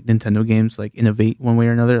like Nintendo games like innovate one way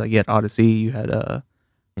or another. Like you had Odyssey, you had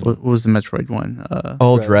what was the Metroid one?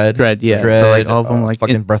 Dread, yeah. Dread, So like all of them like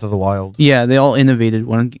fucking Breath of the Wild. yeah, they all innovated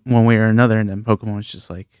one way or another, and then Pokemon's just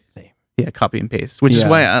like Same. yeah, copy and paste, which is Yeah.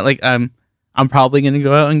 why I'm probably gonna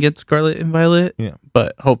go out and get Scarlet and Violet. Yeah.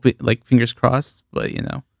 But hope it, like fingers crossed. But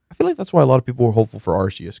I feel like that's why a lot of people were hopeful for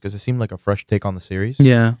Arceus because it seemed like a fresh take on the series.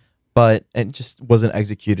 yeah, But it just wasn't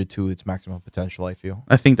executed to its maximum potential, I feel.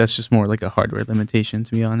 I think that's just more like a hardware limitation,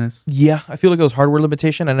 to be honest. Yeah, I feel like it was hardware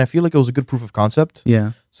limitation, and I feel like it was a good proof of concept.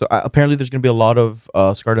 Yeah, So apparently there's going to be a lot of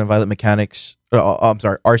Scarlet and Violet mechanics.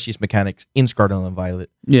 Arceus mechanics in Scarlet and Violet.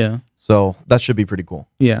 yeah, So that should be pretty cool.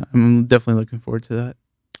 yeah. I'm definitely looking forward to that.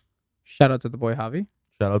 shout out to the boy Javi.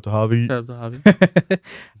 Shout out to Javi. Shout out to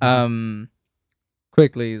Javi.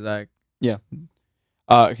 Quickly, Zach.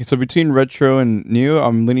 Okay, so between retro and new,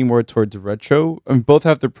 I'm leaning more towards retro. I mean, both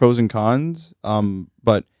have their pros and cons.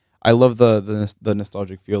 But I love the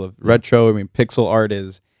nostalgic feel of retro. I mean, pixel art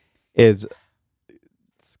is it's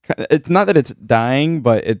not that it's dying,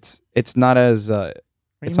 but it's not as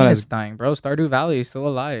It's not not as- dying, bro. Stardew Valley is still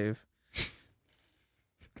alive.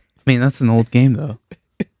 I mean, that's an old game though.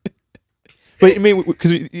 But I mean,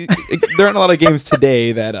 because there aren't a lot of games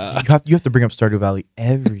today that You have to bring up Stardew Valley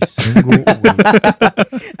every single week.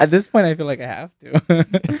 At this point, I feel like I have to.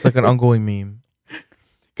 It's like an ongoing meme.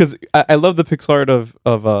 because I love the pixel art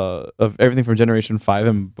of everything from Generation 5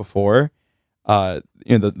 and before. The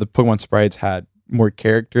Pokemon sprites had more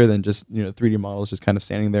character than just 3D models just kind of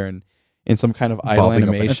standing there and in some kind of idle Bobbing up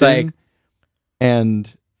and animation. It's like-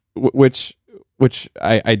 and which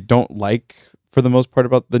I don't like for the most part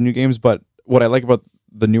about the new games, but what I like about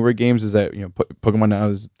the newer games is that Pokemon now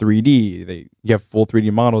is 3D. You have full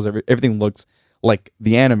 3D models. Everything looks like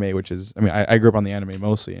the anime, which is I grew up on the anime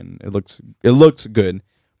mostly, and it looks good,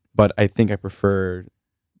 but I think I prefer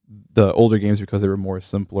the older games because they were more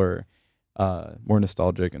simpler, more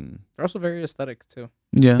nostalgic, and They're also very aesthetic too.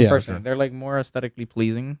 Yeah. Yeah, Personally, sure. they're like more aesthetically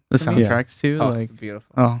pleasing. The to me. soundtracks too, Oh, like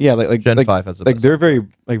beautiful. oh yeah, like Gen like 5 has the like best they're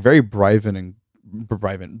soundtrack. very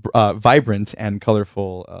vibrant and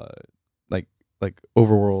colorful, like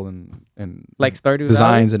overworld and Like Stardew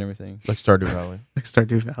designs and everything. like Stardew Valley. like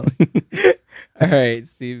Stardew Valley. All right,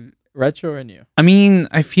 Steve, retro or new? I mean,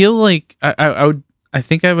 I feel like I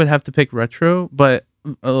think I would have to pick retro, but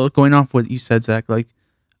going off what you said, Zach, like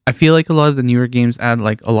I feel like a lot of the newer games add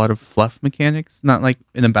like a lot of fluff mechanics, not like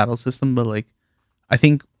in a battle system, but like I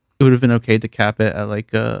think it would have been okay to cap it at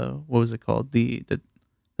like what was it called, the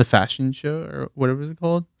fashion show or whatever was it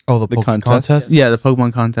called? Oh, the The Pokemon contest? contest? Yeah, the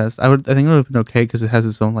Pokemon contest. I think it would have been okay because it has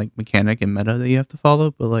its own like mechanic and meta that you have to follow.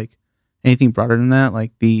 But like anything broader than that,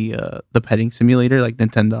 like the petting simulator, like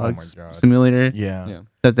Nintendogs God. simulator Yeah. Yeah.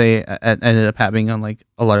 that they ended up having on like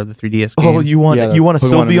a lot of the 3DS games. Oh, you want Yeah, you want a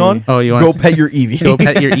Pokemon Sylveon? Mini. Oh, you Go want pet your Eevee. go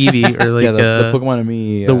pet your Eevee or like Yeah, the Pokemon and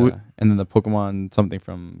me, the and then the Pokemon something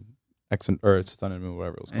from or Sun and Moon,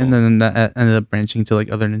 whatever it was called. and then that ended up branching to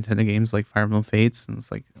like other Nintendo games like Fire Emblem Fates, and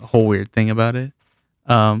it's like a whole weird thing about it.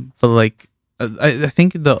 But like I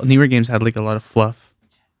think the newer games had like a lot of fluff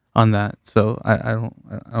on that, so I don't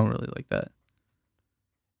really like that.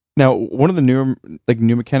 Now, one of the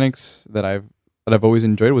new mechanics that I've always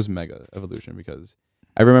enjoyed was Mega Evolution, because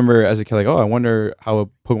I remember as a kid, like, oh, I wonder how a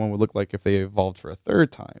Pokemon would look like if they evolved for a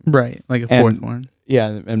third time. Right, like a And- fourth one.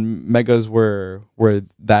 Yeah, and Megas were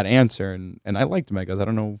that answer, and I liked Megas. I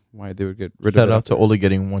don't know why they would get rid Shout of it. out to only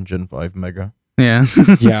getting one Gen 5 Mega. Yeah.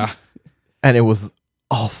 Yeah, And it was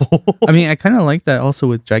awful. I mean, I kind of like that also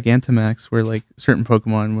with Gigantamax, where like certain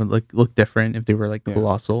Pokemon would like look different if they were like Yeah.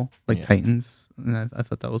 colossal, like Yeah. Titans, and I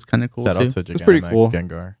thought that was kind of cool Shout too. out to It's pretty Gigantamax cool.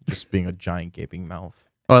 Gengar just being a giant gaping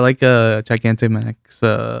mouth. Oh, I like Gigantamax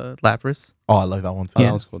Lapras. Oh, I like that one too. Oh, Yeah.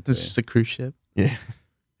 that was cool too. It's just a cruise ship. Yeah.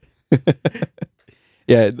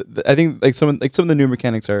 Yeah, I think like some of the new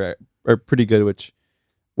mechanics are pretty good,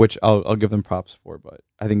 which I'll give them props for. But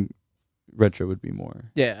I think retro would be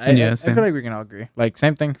more. Yeah, Yeah, I same. feel like we can all agree. Like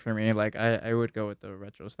same thing for me. Like I would go with the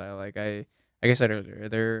retro style. Like I said earlier,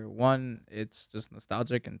 they're one, it's just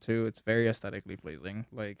nostalgic, and two, it's very aesthetically pleasing.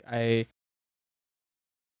 Like I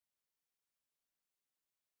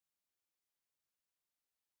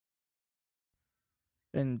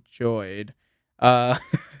enjoyed uh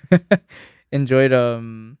enjoyed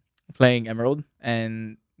playing Emerald,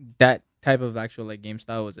 and that type of actual like game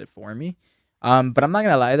style was it for me. But I'm not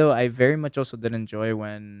gonna lie though, I very much also did enjoy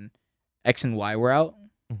when X and Y were out.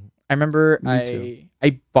 Mhm. I remember Me too.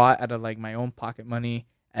 I bought out of like my own pocket money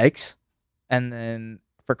X, and then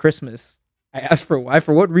for Christmas I asked for Y.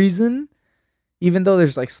 For what reason? Even though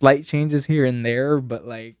there's like slight changes here and there, but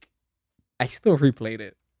like I still replayed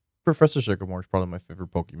it. Professor Sycamore is probably my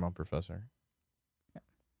favorite Pokemon professor.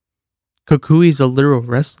 Kokui's a literal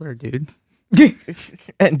wrestler, dude.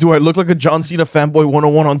 And do I look like a John Cena fanboy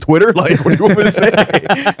 101 on Twitter? Like, what do you want me to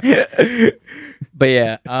say? But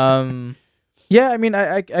yeah, yeah. I mean,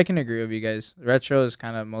 I can agree with you guys. Retro is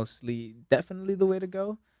kind of definitely the way to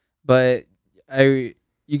go. But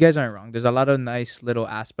you guys aren't wrong. There's a lot of nice little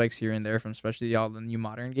aspects here and there from especially all the new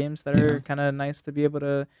modern games that are kind of nice to be able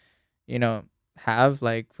to, have.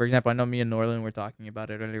 Like, for example, I know me and Norlan were talking about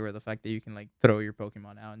it earlier, where the fact that you can like throw your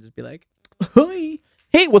Pokemon out and just be like,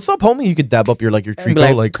 Hey, what's up, homie? You could dab up your and Trico.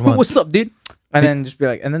 be Like, come on. what's up, dude? And then just be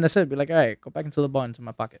like, and then that's it. Be like, all right, go back into the ball into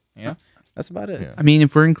my pocket. That's about it. Yeah. I mean,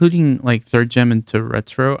 if we're including like third gem into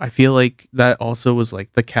retro, I feel like that also was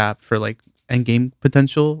like the cap for like end game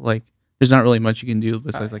potential. Like, there's not really much you can do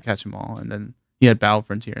besides like catch them all, and then you had Battle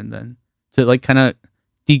Frontier, and then to like kind of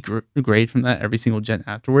degrade from that every single gen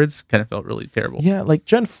afterwards kind of felt really terrible. Yeah, like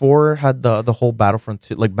Gen 4 had the whole Battlefront,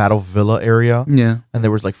 like Battle Villa area, Yeah. and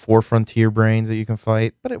there was like 4 Frontier Brains that you can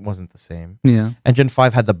fight, but it wasn't the same. Yeah. And Gen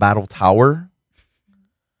 5 had the Battle Tower,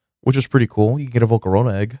 which was pretty cool. You could get a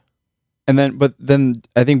Volcarona egg. And then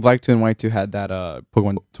I think Black 2 and White 2 had that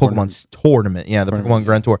Pokemon Pokemon's tournament. Yeah, the Tournament, Pokemon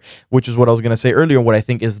Grand Tour, which is what I was going to say earlier. What I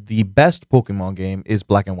think is the best Pokemon game is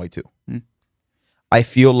Black and White 2. I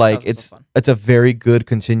feel like That was so fun. it's a very good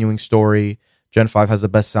continuing story. Gen 5 has the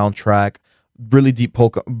best soundtrack, really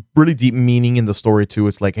deep meaning in the story too.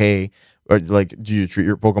 It's like, hey, like, do you treat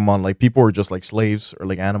your Pokemon like people or just like slaves or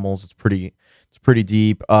like animals? It's pretty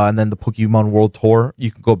deep. And then the Pokemon World Tour, you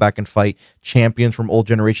can go back and fight champions from old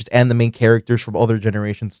generations and the main characters from other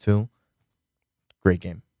generations too. Great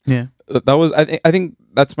game. Yeah. That was I think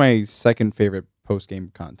that's my second favorite post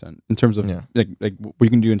game content in terms of Yeah. like what you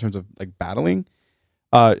can do in terms of like battling.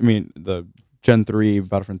 I mean the Gen 3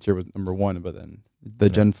 Battle Frontier was number 1, but then the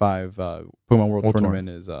Gen 5 Pokemon World World Tour. Tournament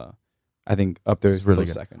is I think up there is really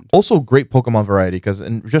close good. second. Also, great Pokemon variety because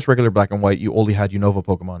in just regular Black and White, you only had Unova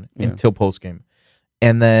Pokemon until post game.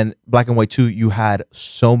 And then Black and White 2, you had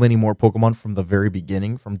so many more Pokemon from the very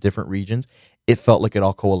beginning from different regions. It felt like it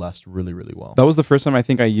all coalesced really, really well. That was the first time I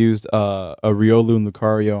think I used a Riolu and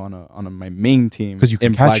Lucario on my main team 'Cause you can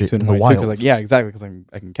in catch Black it 2 and in the White 2, wild. Because exactly, because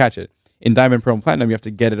I can catch it. In Diamond, Pearl, and Platinum, you have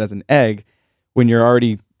to get it as an egg when you're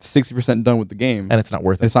already 60% done with the game. And it's not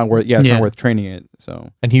worth it. It's not worth. Yeah, it's not worth training it. So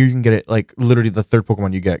And here you can get it like literally the third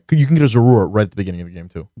Pokemon you get. You can get a Zorua right at the beginning of the game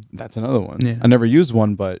too. that's another one. Yeah. I never used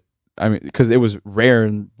one, but I mean, because it was rare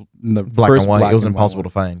in the Black first and White, Black it was and White impossible one. to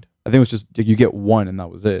find. I think it was just you get one and that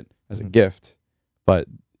was it as a gift. But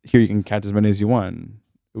here you can catch as many as you want.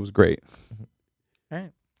 It was great.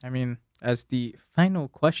 Right. I mean, as the final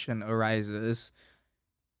question arises,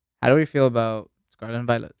 how do we feel about Scarlet and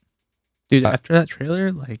Violet? Dude, after that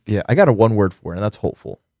trailer, like, Yeah, I got a one word for it, and that's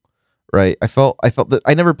hopeful. Right? I felt that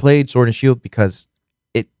I never played Sword and Shield because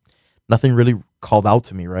nothing really called out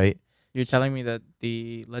to me, right? You're telling me that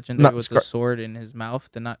the legendary Not with Scar- the sword in his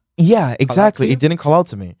mouth did not. Yeah, exactly. you? It didn't call out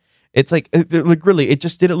to me. It's like really, it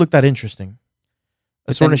just didn't look that interesting.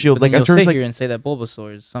 A Sword and Shield, But then like you'll in terms sit like, here and say that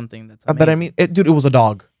Bulbasaur is something that's. but I amazing. mean, dude, it was a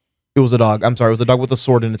dog. It was a dog. I'm sorry, it was a dog with a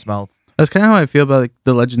sword in its mouth. that's kind of how I feel about like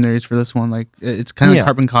the legendaries for this one. Like, it's kind of Yeah.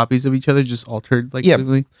 carbon copies of each other, just altered, like, Yeah.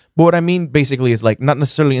 slightly. But what I mean basically is like not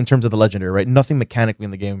necessarily in terms of the legendary, right? Nothing mechanically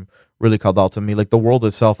in the game really called out to me. Like the world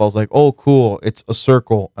itself, I was like, oh, cool. It's a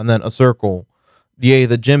circle and then a circle. Yay,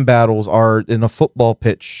 the gym battles are in a football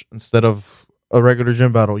pitch instead of a regular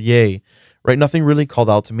gym battle. Yay. Right? Nothing really called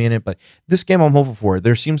out to me in it, but this game I'm hopeful for.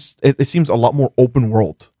 It seems a lot more open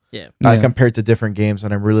world. Yeah. Compared to different games,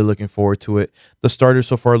 and I'm really looking forward to it. The starters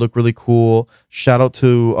so far look really cool. Shout out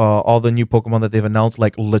to all the new Pokemon that they've announced,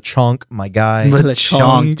 like Lechonk, my guy.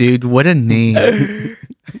 Lechonk, dude, what a name.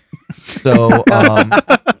 So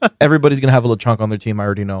everybody's gonna have a Lechonk on their team. I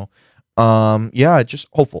already know. Yeah, just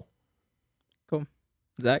hopeful.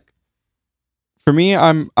 Zach. For me,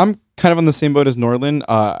 I'm kind of on the same boat as Norlan.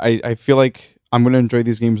 I feel like I'm gonna enjoy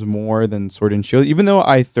these games more than Sword and Shield. Even though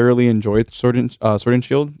I thoroughly enjoyed Sword and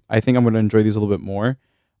Shield, I think I'm gonna enjoy these a little bit more.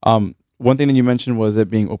 One thing that you mentioned was it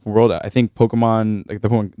being open world. I think Pokemon, like the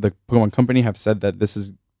Pokemon company, have said that this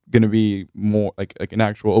is gonna be more like an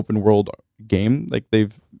actual open world game, like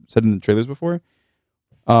they've said in the trailers before,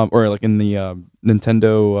 or like in the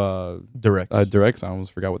Nintendo directs. I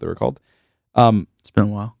almost forgot what they were called. It's been a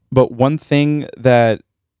while. But one thing that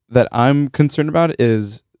I'm concerned about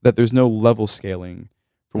is that there's no level scaling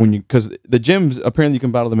for when you, because the gyms apparently you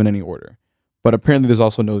can battle them in any order, but apparently there's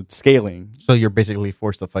also no scaling So you're basically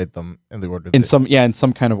forced to fight them in the order. in some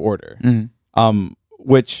kind of order. Mm.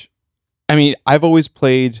 Which, I mean, I've always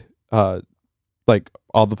played like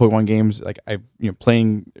all the Pokemon games, like I've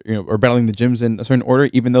playing or battling the gyms in a certain order,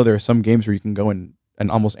 even though there are some games where you can go in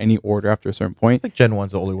almost any order after a certain point. It's like Gen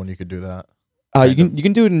 1's the only one you could do that. You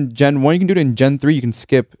can do it in Gen 1, you can do it in Gen 3, you can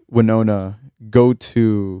skip Winona, go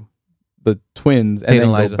to the twins, and Kate then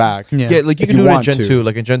and go Liza. back. Yeah, like you If can you do it in want Gen to. 2.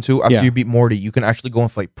 Like in Gen 2, after Yeah. you beat Morty, you can actually go and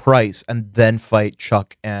fight Price and then fight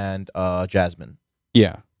Chuck and Jasmine.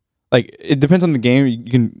 Yeah. Like, it depends on the game. You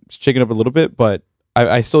can shake it up a little bit, but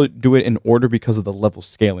I still do it in order because of the level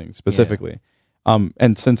scaling specifically.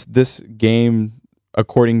 And since this game,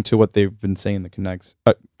 according to what they've been saying in the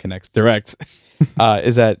Connects Directs,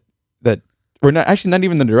 is that or not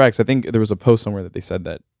even the Directs. I think there was a post somewhere that they said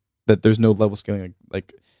that there's no level scaling.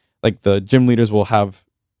 Like the gym leaders will have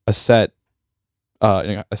a set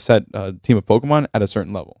team of Pokemon at a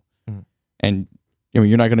certain level, and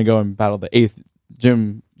you're not going to go and battle the 8th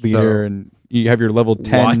gym leader, and you have your level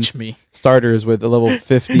 10 Watch me. starters with a level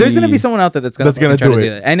 50. There's gonna be someone out there that's gonna gonna try do to it. do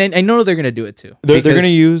that, and I know they're gonna do it too. They're going to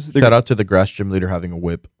because- use. Shout out to the grass gym leader having a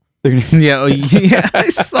whip. They're gonna, Yeah, I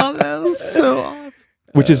saw that. It was so off.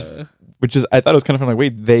 which is I thought it was kind of fun. Like,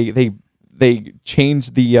 wait, they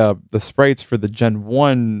changed the sprites for the Gen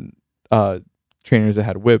 1 trainers that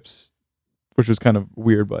had whips, which was kind of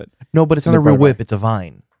weird, but No, but it's And not a they real brought it whip. It's a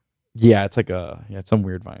vine. yeah, it's like it's some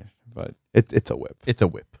weird vine, but it's a whip. It's a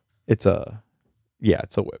whip. It's a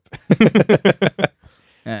whip.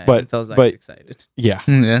 Yeah, but- tells Zach's but- excited. Yeah,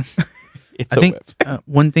 Yeah. it's I a think whip.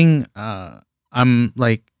 one thing I'm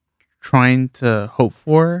like trying to hope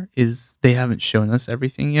for is they haven't shown us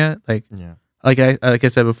everything yet. Like Yeah. I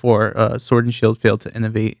said before, Sword and Shield failed to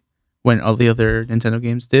innovate when all the other Nintendo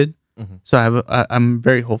games did. Mhm. So I'm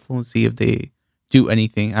very hopeful to see if they do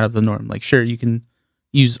anything out of the norm. Like, sure, you can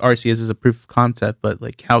use RCS as a proof of concept, but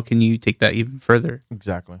like, how can you take that even further?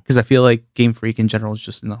 Exactly. Because I feel like Game Freak in general is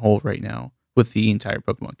just in the hole right now with the entire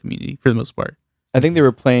Pokemon community for the most part. I think they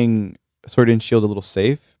were playing Sword and Shield a little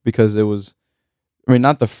safe because it was, I mean,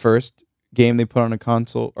 not the first game they put on a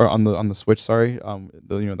console or on the Switch. Sorry,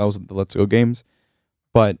 that was the Let's Go games,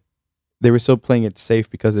 but they were still playing it safe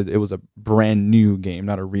because it was a brand new game,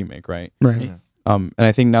 not a remake, right? Right. Yeah. And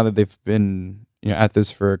I think now that they've been at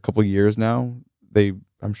this for a couple years now,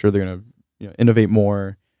 I'm sure they're gonna innovate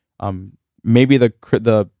more. Maybe the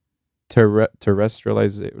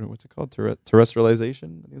terrestrialization, what's it called?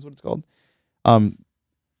 Terrestrialization, I think is what it's called.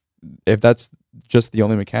 If that's just the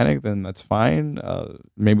only mechanic, then that's fine.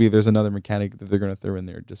 Maybe there's another mechanic that they're gonna throw in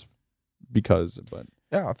there just because. But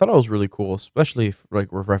Yeah, I thought it was really cool, especially if,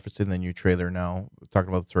 like, we're referencing the new trailer now, talking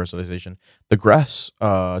about the terrestrialization. The grass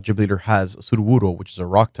gym leader has Suruwuro, which is a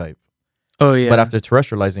rock type. Oh yeah. But after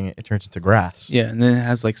terrestrializing it, it turns into grass. Yeah, and then it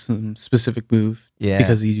has like some specific move Yeah.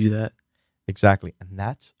 because you do that. Exactly. And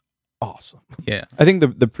that's awesome. Yeah. I think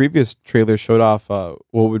the previous trailer showed off what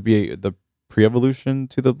would be the pre-evolution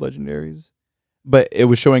to the legendaries, but it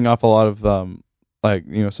was showing off a lot of some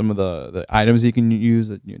of the items you can use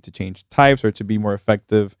to change types or to be more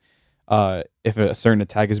effective if a certain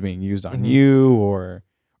attack is being used on you or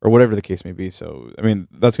whatever the case may be. So I mean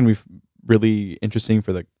that's going to be really interesting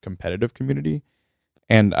for the competitive community,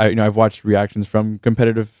 and I've watched reactions from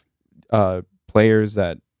competitive players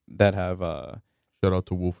that have Shout out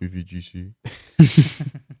to Wolfie VGC.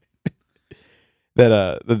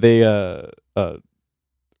 that they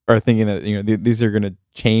are thinking that these are going to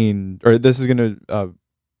change, or this is going to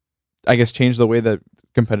I guess change the way that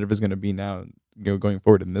competitive is going to be now going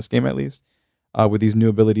forward in this game, at least with these new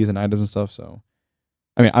abilities and items and stuff. So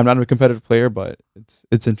I mean, I'm not a competitive player, but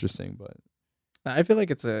it's interesting. But I feel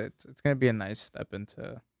like it's gonna be a nice step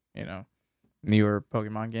into newer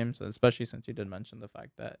Pokemon games, especially since you did mention the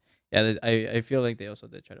fact that I feel like they also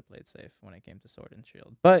did try to play it safe when it came to Sword and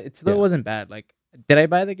Shield, but it still wasn't bad. Like, did I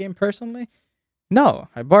buy the game personally? No,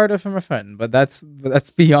 I borrowed it from a friend, but that's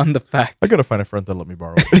beyond the fact. I gotta find a friend that let me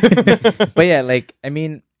borrow it. But yeah, like, I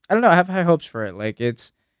mean, I don't know. I have high hopes for it. Like,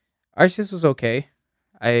 Arceus was okay.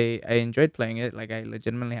 I enjoyed playing it. Like, I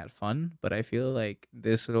legitimately had fun, but I feel like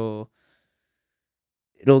it'll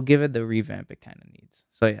give it the revamp it kind of needs.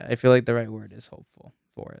 So yeah, I feel like the right word is hopeful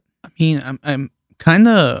for it. I mean, I'm kind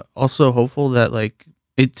of also hopeful that, like,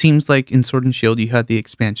 it seems like in Sword and Shield you had the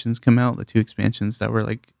expansions come out, the 2 expansions that were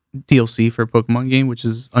like DLC for a Pokemon game, which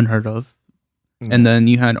is unheard of. And then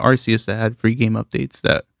you had Arceus that had free game updates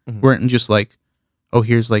that weren't just like, oh,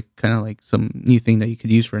 here's like kind of like some new thing that you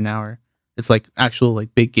could use for an hour. It's like actual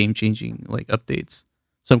like big game changing like updates.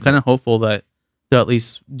 So I'm kind of hopeful that they'll at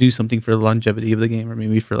least do something for the longevity of the game, or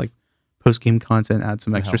maybe for like post game content, add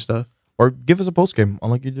some extra stuff. Or give us a post game,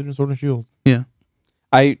 unlike you did in Sword and Shield. Yeah.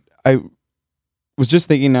 I was just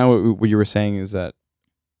thinking now what you were saying is that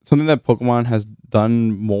something that Pokemon has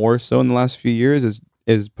done more so in the last few years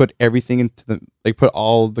is put everything into put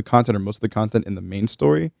all the content or most of the content in the main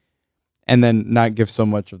story, and then not give so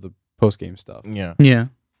much of the post game stuff. Yeah. Yeah.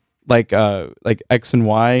 Like X and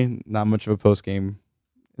Y, not much of a post game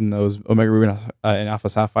in those Omega Ruby and Alpha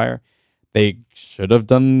Sapphire. They should have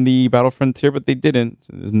done the Battle Frontier, but they didn't.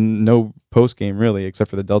 So there's no post game really, except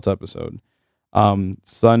for the Delta episode.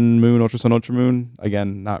 Sun, Moon, Ultra Sun, Ultra Moon.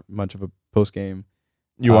 Again, not much of a post game.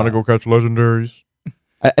 You want to go catch legendaries?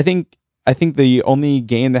 I think the only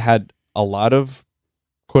game that had a lot of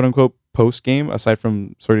quote unquote post game aside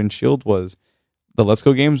from Sword and Shield was the Let's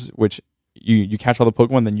Go games, which you catch all the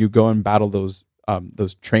Pokemon, then you go and battle those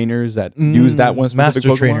trainers that use that one specific master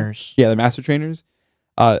Pokemon. trainers. Yeah, the master trainers.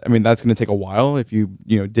 I mean, that's going to take a while if you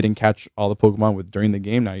didn't catch all the Pokemon during the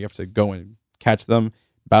game. Now you have to go and catch them,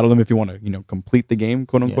 battle them if you want to complete the game,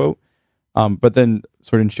 quote unquote. But then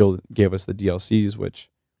Sword and Shield gave us the DLCs, which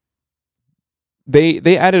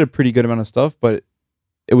they added a pretty good amount of stuff, but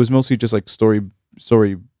it was mostly just like story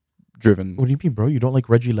driven. What do you mean, bro? You don't like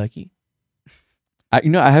Regieleki?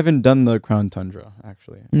 I haven't done the Crown Tundra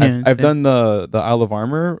actually. Yeah, I've done the Isle of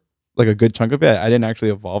Armor, like a good chunk of it. I didn't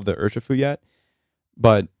actually evolve the Urshifu yet,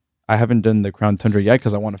 but I haven't done the Crown Tundra yet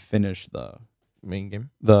because I want to finish the Main game?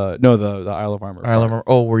 the Isle of Armor. Isle of Armor.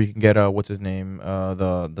 Oh, where you can get what's his name?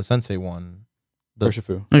 The Sensei one. The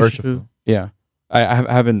Urshifu. Urshifu. Yeah, I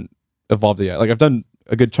haven't evolved it yet. Like I've done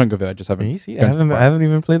a good chunk of it. I just haven't. You see, I haven't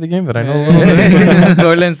even played the game, but I know.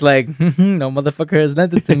 Norlan's like, no motherfucker has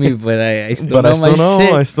lent it to me, but I still But know I still my know.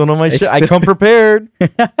 shit. I still know my shit. I still- come prepared.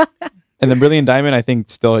 And then Brilliant Diamond, I think,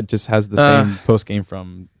 still it just has the same post game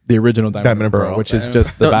from the original Diamond, Diamond and Pearl, Pearl. which is Diamond-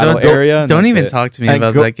 just the Don't- battle don't- area. and Don't that's even it. talk to me And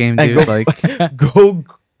about go- that game, and dude. go- Like,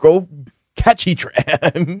 go catch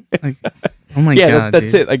Heatran. oh my Yeah, god,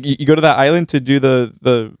 that's dude. it. Like you go to that island to do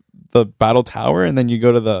the battle tower, and then you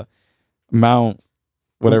go to the Mount,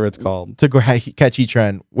 whatever it's called. to go catch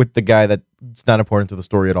Heatran with the guy that it's not important to the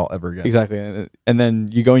story at all ever again. Exactly, and then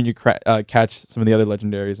you go and you catch some of the other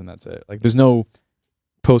legendaries, and that's it. Like, there's no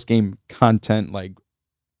post game content like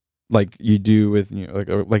you do with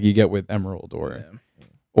like you get with Emerald or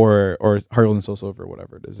Heart Gold and Soul Silver or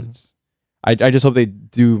whatever it is. It's I just hope they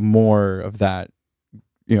do more of that,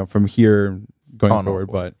 from here going forward.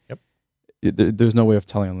 But there's no way of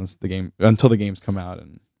telling until the games come out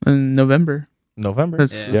in November.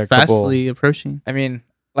 That's fastly approaching. I mean,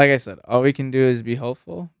 like I said, all we can do is be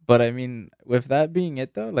hopeful. But I mean, with that being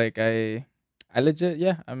it though, like I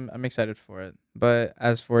legit, I'm excited for it. But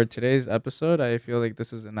as for today's episode, I feel like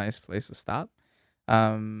this is a nice place to stop.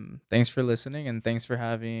 Thanks for listening, and thanks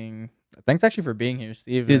actually for being here,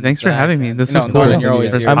 Steve. Dude, thanks for having me. This was cool. Norlan, you're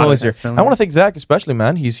always here. I'm always here. I want to thank Zach especially,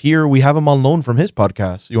 man. He's here. We have him on loan from his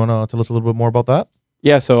podcast. You want to tell us a little bit more about that?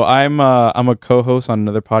 Yeah, so I'm a co-host on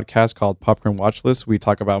another podcast called Popcorn Watchlist. We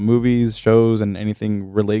talk about movies, shows, and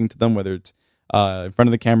anything relating to them, whether it's in front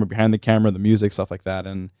of the camera, behind the camera, the music, stuff like that.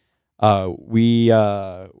 And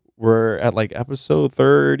we're at like episode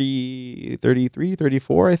 30, 33,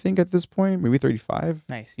 34, I think, at this point, maybe 35.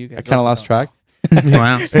 Nice. You guys I kind of lost track.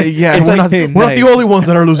 Wow. Yeah, It's we're like, not the only ones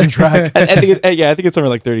that are losing track. I think it's somewhere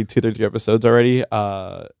like 32, 33 episodes already.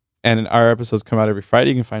 And our episodes come out every Friday.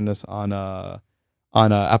 You can find us on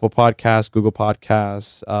Apple Podcasts, Google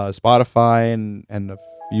Podcasts, Spotify, and a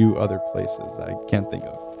few other places that I can't think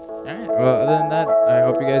of. All right. Well, other than that, I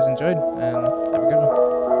hope you guys enjoyed, and have a good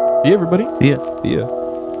one. See you, everybody. See ya. See ya.